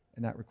forward.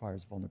 And that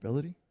requires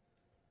vulnerability,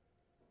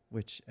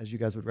 which, as you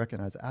guys would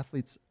recognize,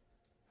 athletes,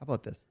 how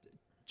about this?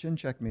 Chin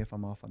check me if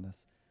I'm off on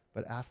this.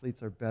 But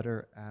athletes are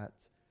better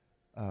at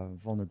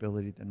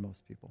vulnerability than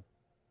most people,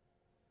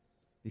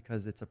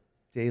 because it's a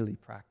daily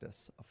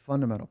practice, a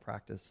fundamental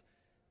practice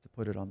to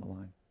put it on the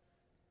line,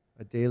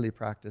 a daily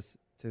practice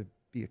to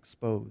be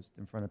exposed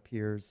in front of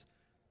peers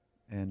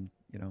and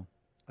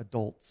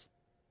adults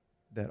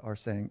that are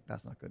saying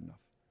that's not good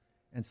enough.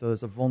 And so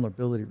there's a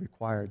vulnerability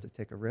required to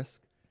take a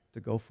risk,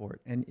 to go for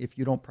it. And if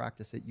you don't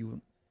practice it,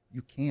 you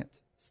can't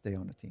stay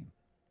on a team,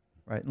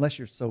 right? Unless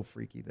you're so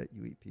freaky that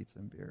you eat pizza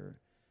and beer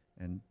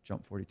and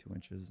jump 42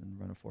 inches and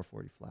run a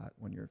 440 flat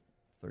when you're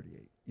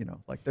 38.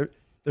 Like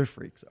they're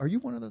freaks. Are you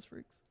one of those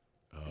freaks?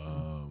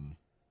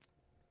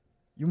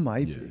 You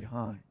might be,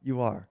 huh?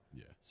 You are.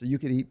 Yeah. So you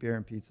could eat beer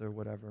and pizza or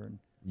whatever. And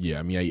yeah,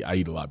 I mean, I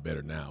eat a lot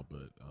better now,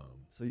 but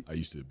I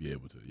used to be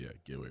able to,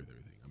 get away with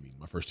everything. I mean,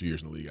 my first 2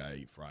 years in the league, I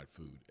ate fried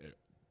food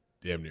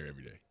damn near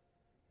every day.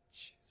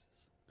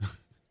 Jesus.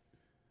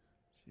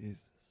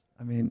 Jesus.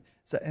 I mean,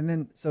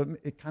 so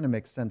it kind of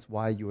makes sense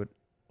why you would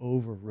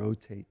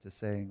over-rotate to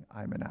saying,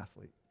 "I'm an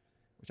athlete,"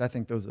 which I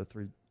think those are the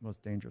three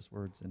most dangerous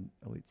words in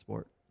elite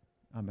sport.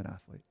 I'm an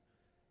athlete.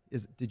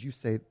 Did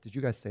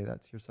you guys say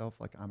that to yourself?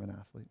 Like, I'm an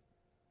athlete?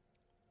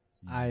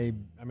 I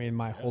mean,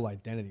 my whole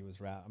identity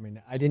was rap. I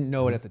mean, I didn't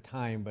know it at the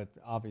time, but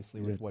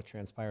obviously with what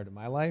transpired in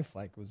my life,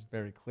 like, it was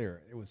very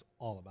clear. It was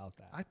all about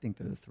that. I think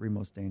they're the three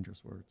most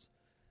dangerous words,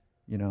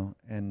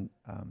 and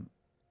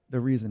the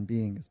reason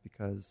being is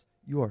because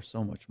you are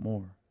so much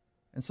more,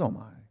 and so am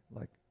I.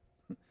 Like,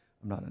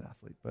 I'm not an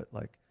athlete, but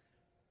like,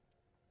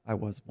 I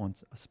was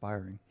once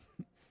aspiring,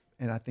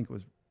 and I think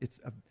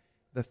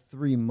the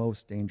three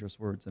most dangerous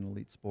words in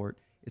elite sport.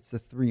 It's the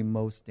three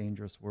most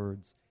dangerous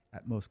words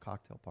at most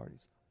cocktail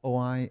parties. Oh,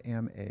 I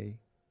am a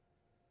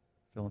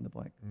fill in the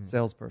blank,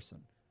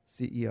 salesperson,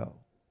 CEO,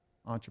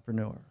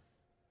 entrepreneur.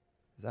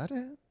 Is that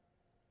it?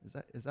 Is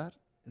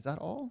that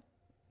all?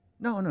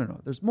 No.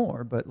 There's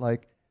more, but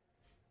like,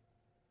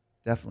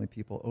 definitely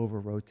people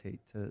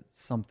over-rotate to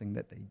something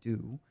that they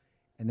do,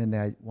 and then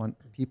they want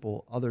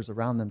others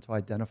around them to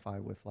identify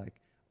with,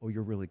 like, oh,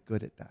 you're really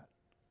good at that.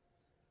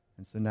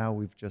 And so now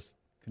we've just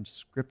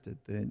conscripted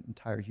the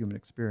entire human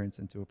experience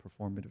into a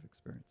performative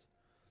experience.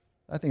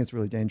 I think it's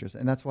really dangerous,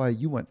 and that's why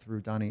you went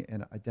through, Donnie,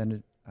 an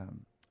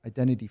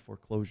identity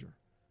foreclosure.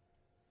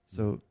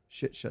 So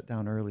shit shut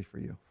down early for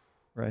you,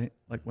 right?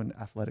 Like when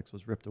athletics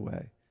was ripped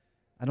away.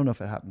 I don't know if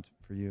it happened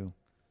for you,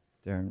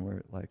 Darren,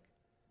 where like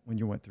when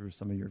you went through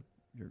some of your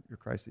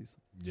crises.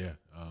 Yeah,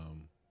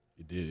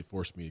 it did. It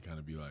forced me to kind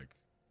of be like,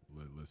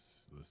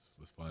 let's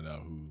find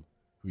out who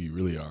you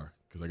really are,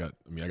 because I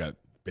got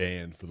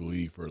banned for the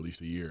league for at least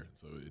a year,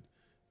 so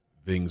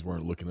things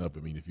weren't looking up.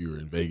 I mean, if you were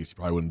in Vegas, you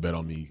probably wouldn't bet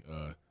on me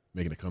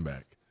making a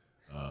comeback.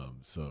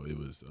 So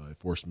it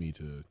forced me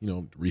to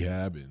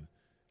rehab and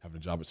having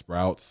a job at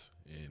Sprouts,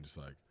 and just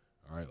like,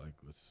 all right, like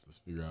let's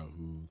figure out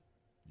who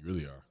you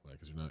really are, like,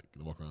 because you're not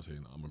gonna walk around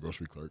saying I'm a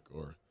grocery clerk,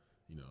 or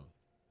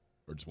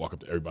or just walk up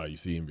to everybody you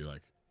see and be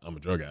like, I'm a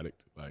drug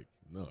addict. Like,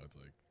 no, it's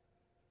like,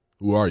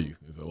 who are you?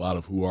 There's a lot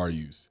of who are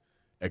yous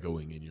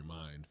echoing in your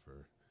mind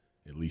for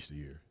at least a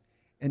year.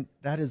 And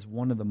that is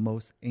one of the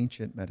most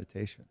ancient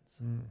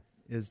meditations,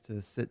 is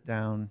to sit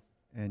down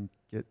and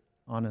get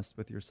honest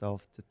with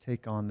yourself, to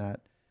take on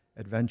that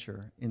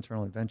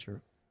internal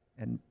adventure,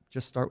 and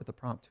just start with the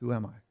prompt, who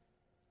am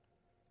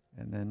I?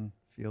 And then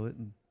feel it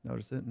and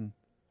notice it, and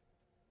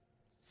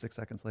 6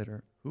 seconds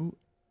later, who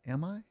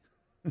am I?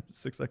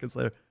 6 seconds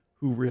later,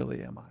 who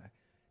really am I?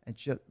 And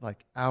just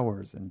like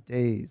hours and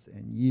days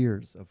and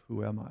years of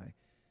who am I,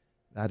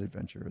 that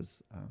adventure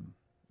is,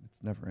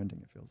 it's never ending,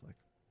 it feels like.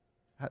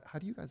 How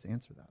do you guys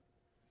answer that?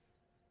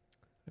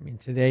 I mean,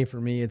 today for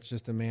me, it's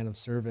just a man of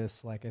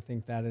service. Like, I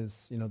think that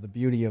is, the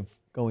beauty of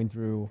going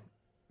through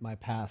my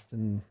past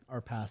and our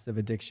past of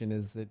addiction,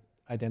 is that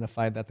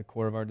identified that the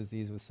core of our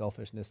disease was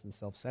selfishness and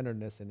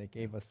self-centeredness, and it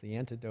gave us the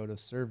antidote of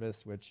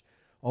service, which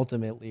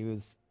ultimately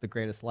was the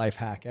greatest life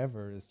hack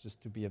ever, is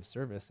just to be of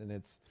service. And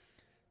it's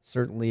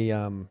certainly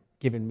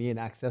given me an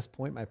access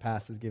point. My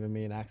past has given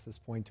me an access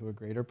point to a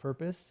greater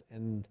purpose.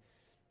 And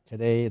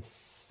today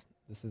this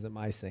isn't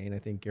my saying, I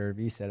think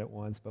Gervais said it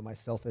once, but my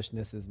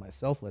selfishness is my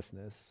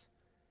selflessness,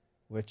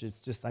 which is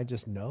just, I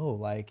just know,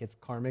 like, it's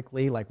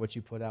karmically, like what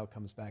you put out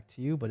comes back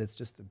to you, but it's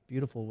just a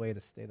beautiful way to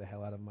stay the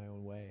hell out of my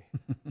own way.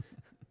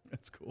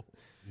 That's cool.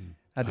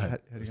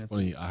 It's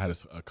funny, I had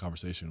a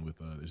conversation with,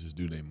 there's this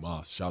dude named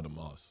Moss, shout out to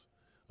Moss.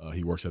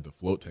 He works at the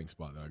float tank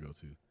spot that I go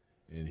to,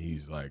 and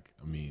he's like,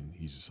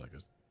 he's just like a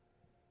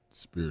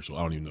spiritual,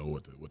 I don't even know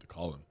what to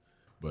call him,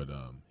 but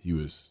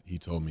he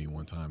told me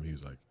one time, he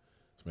was like,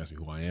 somebody asked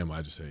me who I am,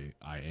 I just say,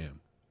 I am.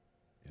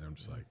 And I'm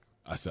just like,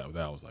 I sat with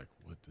that, I was like,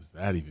 what does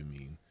that even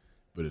mean?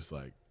 But it's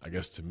like, I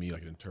guess to me,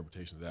 like, an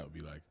interpretation of that would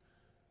be like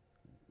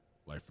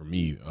for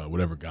me,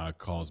 whatever God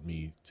calls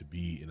me to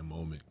be in a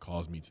moment,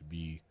 calls me to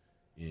be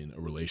in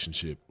a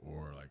relationship,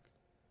 or like,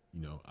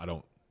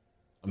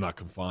 I'm not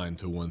confined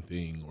to one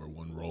thing or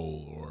one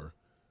role, or,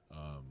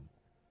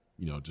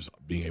 just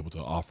being able to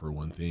offer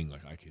one thing.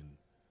 Like, I can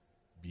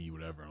be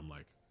whatever. I'm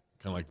like,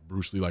 kind of like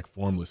Bruce Lee, like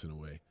formless in a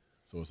way.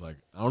 So it's like,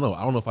 I don't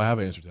know if I have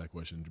an answer to that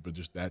question, but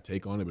just that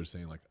take on it, but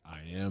saying like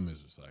I am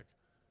is just like,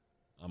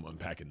 I'm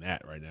unpacking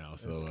that right now.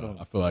 So cool.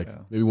 I feel like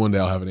maybe one day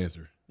I'll have an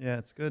answer. Yeah,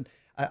 it's good.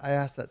 I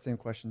asked that same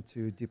question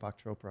to Deepak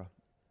Chopra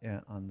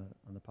on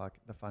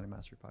the Finding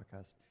Mastery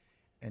podcast,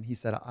 and he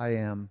said, I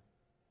am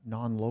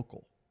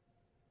non-local.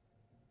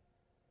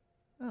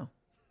 Oh,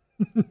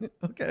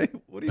 okay.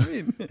 What do you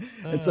mean?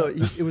 And so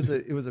it was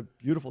a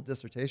beautiful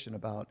dissertation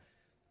about,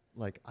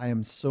 like, I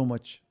am so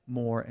much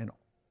more, and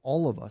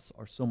all of us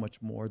are so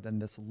much more than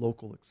this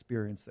local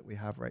experience that we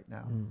have right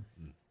now.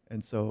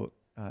 And so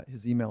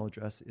his email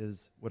address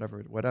is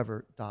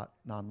whatever dot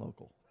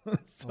non-local.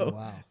 So, oh,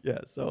 wow. Yeah.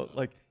 So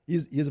like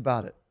he's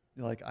about it.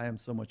 Like, I am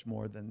so much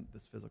more than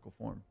this physical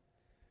form.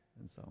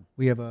 And so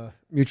we have a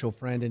mutual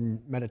friend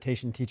and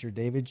meditation teacher,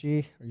 David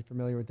G. Are you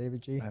familiar with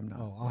David G? I'm not.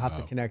 Oh, I'll have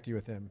to connect you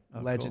with him.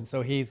 Oh, Legend. cool.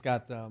 So he's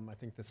got, I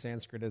think the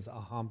Sanskrit is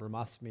Aham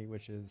Brahmasmi,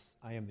 which is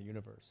I am the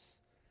universe.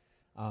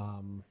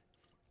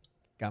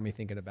 Got me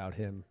thinking about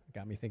him.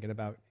 Got me thinking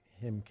about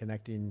him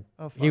connecting.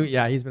 Oh, fun.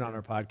 He's been on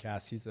our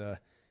podcast. He's a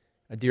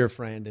a dear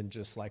friend, and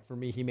just like for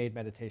me, he made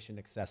meditation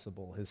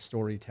accessible, his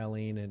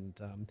storytelling,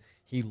 and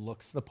he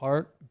looks the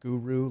part,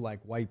 guru, like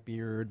white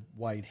beard,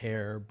 white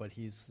hair, but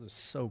he's just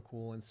so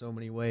cool in so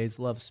many ways,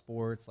 loves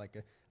sports,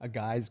 like a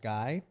guy's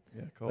guy.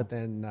 Yeah, cool. But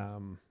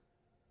then,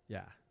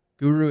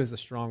 guru is a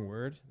strong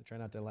word. I try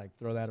not to like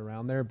throw that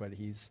around there, but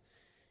he's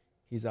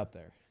up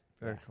there.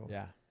 Very cool.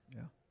 Yeah.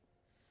 Yeah.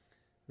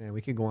 Man,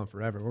 we could go on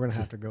forever. We're going to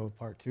have to go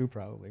part 2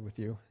 probably with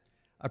you.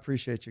 I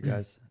appreciate you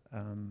guys.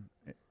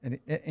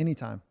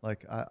 Anytime.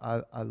 Like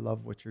I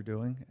love what you're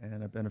doing,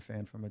 and I've been a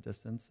fan from a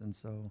distance. And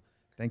so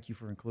thank you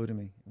for including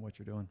me in what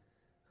you're doing.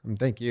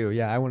 Thank you.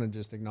 Yeah, I want to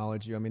just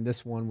acknowledge you. I mean,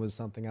 this one was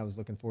something I was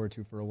looking forward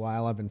to for a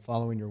while. I've been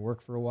following your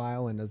work for a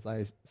while. And as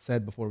I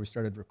said before we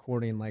started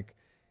recording, like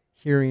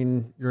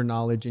hearing your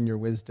knowledge and your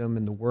wisdom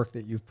and the work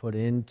that you've put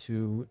in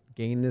to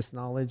gain this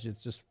knowledge,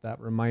 it's just that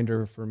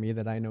reminder for me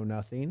that I know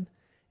nothing.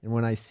 And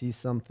when I see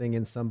something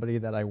in somebody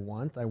that I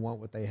want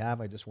what they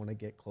have. I just want to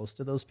get close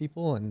to those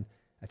people. And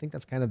I think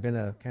that's kind of been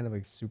a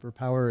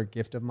superpower, a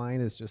gift of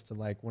mine, is just to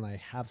like, when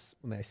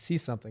I see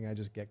something, I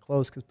just get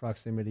close, because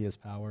proximity is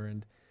power.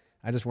 And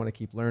I just want to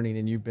keep learning.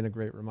 And you've been a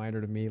great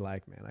reminder to me,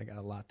 like, man, I got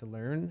a lot to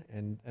learn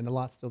and a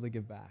lot still to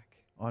give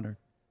back. Honored.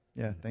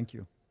 Yeah. Thank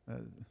you.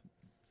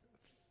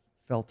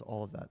 Felt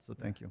all of that. So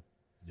thank you.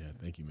 Yeah.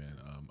 Thank you, man.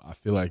 I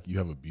feel like you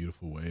have a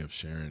beautiful way of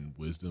sharing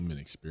wisdom and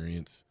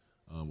experience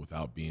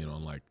without being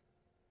on like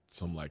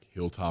some like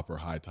hilltop or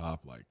high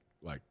top, like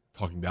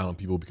talking down on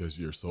people because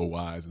you're so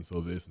wise and so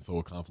this and so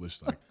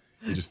accomplished. Like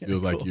it just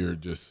feels cool. like you're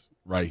just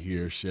right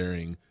here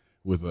sharing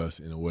with us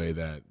in a way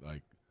that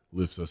like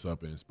lifts us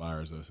up and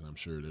inspires us. And I'm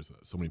sure there's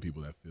so many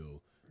people that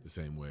feel the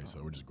same way.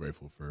 So we're just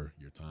grateful for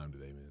your time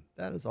today, man.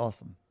 That is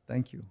awesome.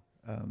 Thank you.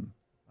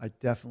 I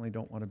definitely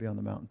don't want to be on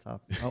the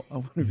mountaintop. I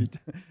want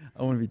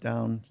to be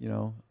down,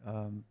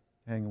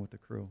 hanging with the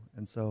crew.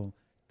 And so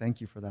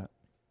thank you for that.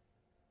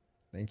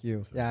 Thank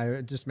you. Yeah,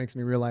 it just makes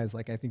me realize,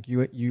 like, I think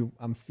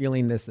I'm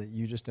feeling this, that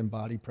you just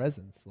embody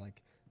presence.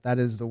 Like, that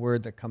is the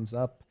word that comes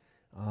up,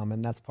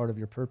 and that's part of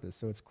your purpose.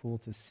 So it's cool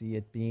to see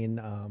it being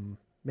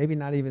maybe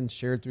not even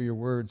shared through your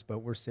words, but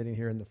we're sitting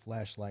here in the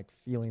flesh, like,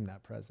 feeling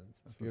that presence.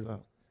 It's beautiful.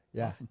 Up.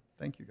 Yeah. Awesome.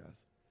 Thank you,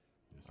 guys.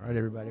 Yes, all right,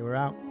 everybody, we're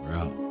out. We're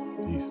out.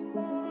 Peace.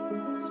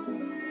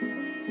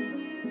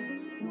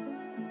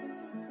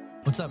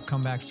 What's up,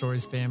 Comeback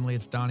Stories family?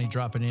 It's Donnie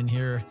dropping in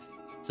here.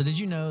 So did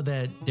you know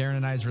that Darren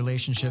and I's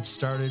relationship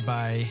started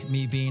by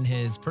me being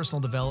his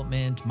personal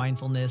development,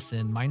 mindfulness,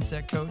 and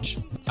mindset coach?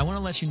 I want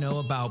to let you know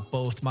about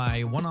both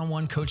my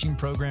one-on-one coaching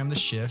program, The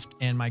Shift,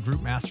 and my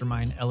group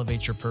mastermind,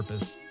 Elevate Your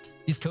Purpose.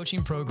 These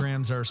coaching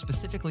programs are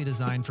specifically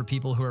designed for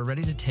people who are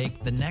ready to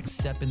take the next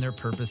step in their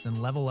purpose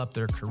and level up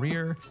their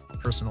career,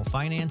 personal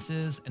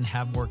finances, and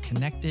have more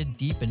connected,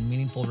 deep, and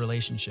meaningful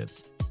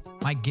relationships.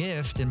 My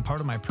gift and part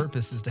of my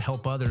purpose is to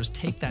help others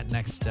take that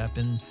next step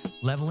in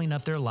leveling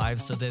up their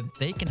lives so that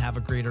they can have a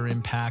greater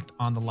impact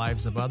on the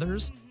lives of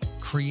others,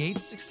 create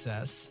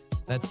success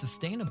that's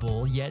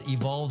sustainable yet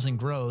evolves and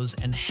grows,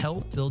 and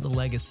help build a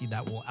legacy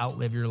that will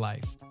outlive your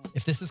life.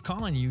 If this is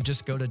calling you,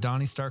 just go to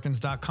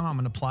DonnieStarkins.com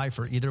and apply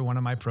for either one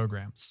of my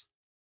programs.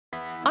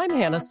 I'm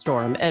Hannah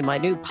Storm, and my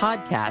new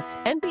podcast,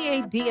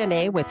 NBA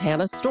DNA with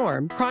Hannah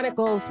Storm,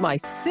 chronicles my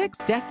 6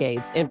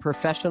 decades in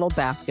professional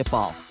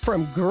basketball.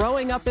 From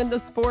growing up in the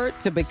sport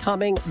to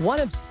becoming one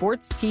of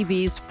sports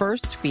TV's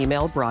first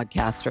female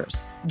broadcasters.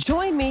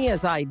 Join me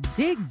as I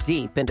dig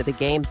deep into the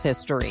game's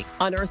history,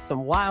 unearth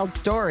some wild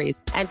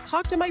stories, and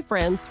talk to my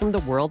friends from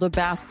the world of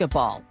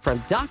basketball,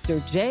 from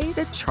Dr. J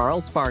to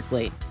Charles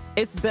Barkley.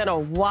 It's been a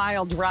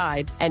wild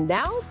ride, and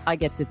now I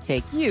get to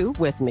take you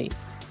with me.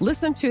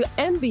 Listen to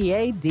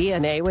NBA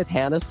DNA with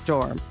Hannah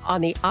Storm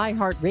on the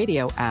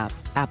iHeartRadio app,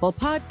 Apple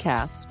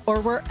Podcasts, or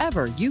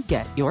wherever you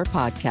get your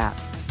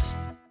podcasts.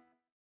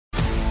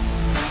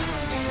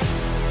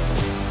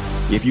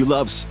 If you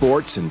love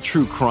sports and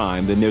true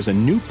crime, then there's a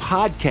new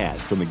podcast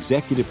from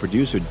executive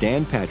producer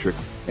Dan Patrick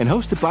and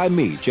hosted by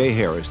me, Jay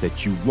Harris,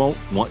 that you won't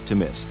want to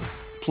miss.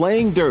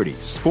 Playing Dirty: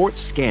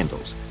 Sports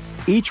Scandals.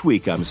 Each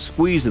week, I'm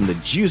squeezing the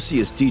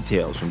juiciest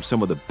details from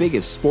some of the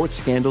biggest sports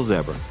scandals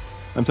ever.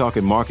 I'm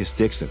talking Marcus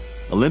Dixon,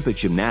 Olympic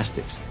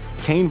gymnastics,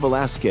 Cain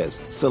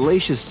Velasquez,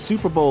 salacious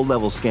Super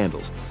Bowl-level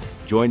scandals.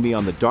 Join me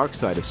on the dark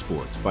side of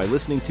sports by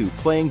listening to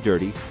Playing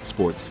Dirty: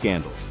 Sports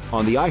Scandals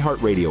on the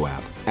iHeartRadio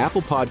app,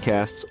 Apple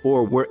Podcasts,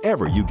 or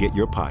wherever you get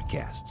your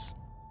podcasts.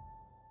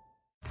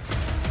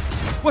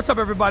 What's up,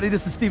 everybody?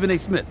 This is Stephen A.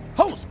 Smith,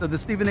 host of the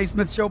Stephen A.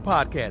 Smith Show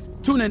podcast.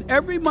 Tune in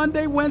every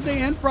Monday, Wednesday,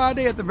 and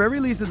Friday at the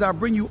very least as I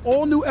bring you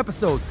all new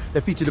episodes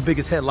that feature the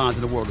biggest headlines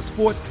in the world of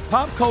sports,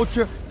 pop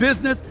culture,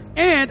 business,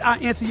 and I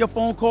answer your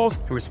phone calls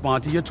and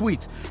respond to your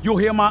tweets. You'll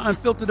hear my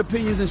unfiltered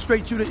opinions and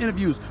straight-shooter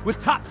interviews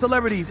with top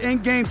celebrities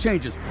and game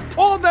changers.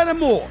 All that and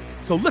more.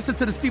 So listen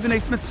to the Stephen A.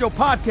 Smith Show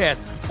podcast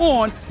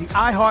on the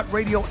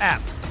iHeartRadio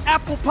app,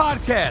 Apple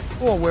Podcasts,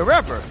 or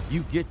wherever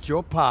you get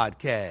your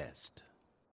podcast.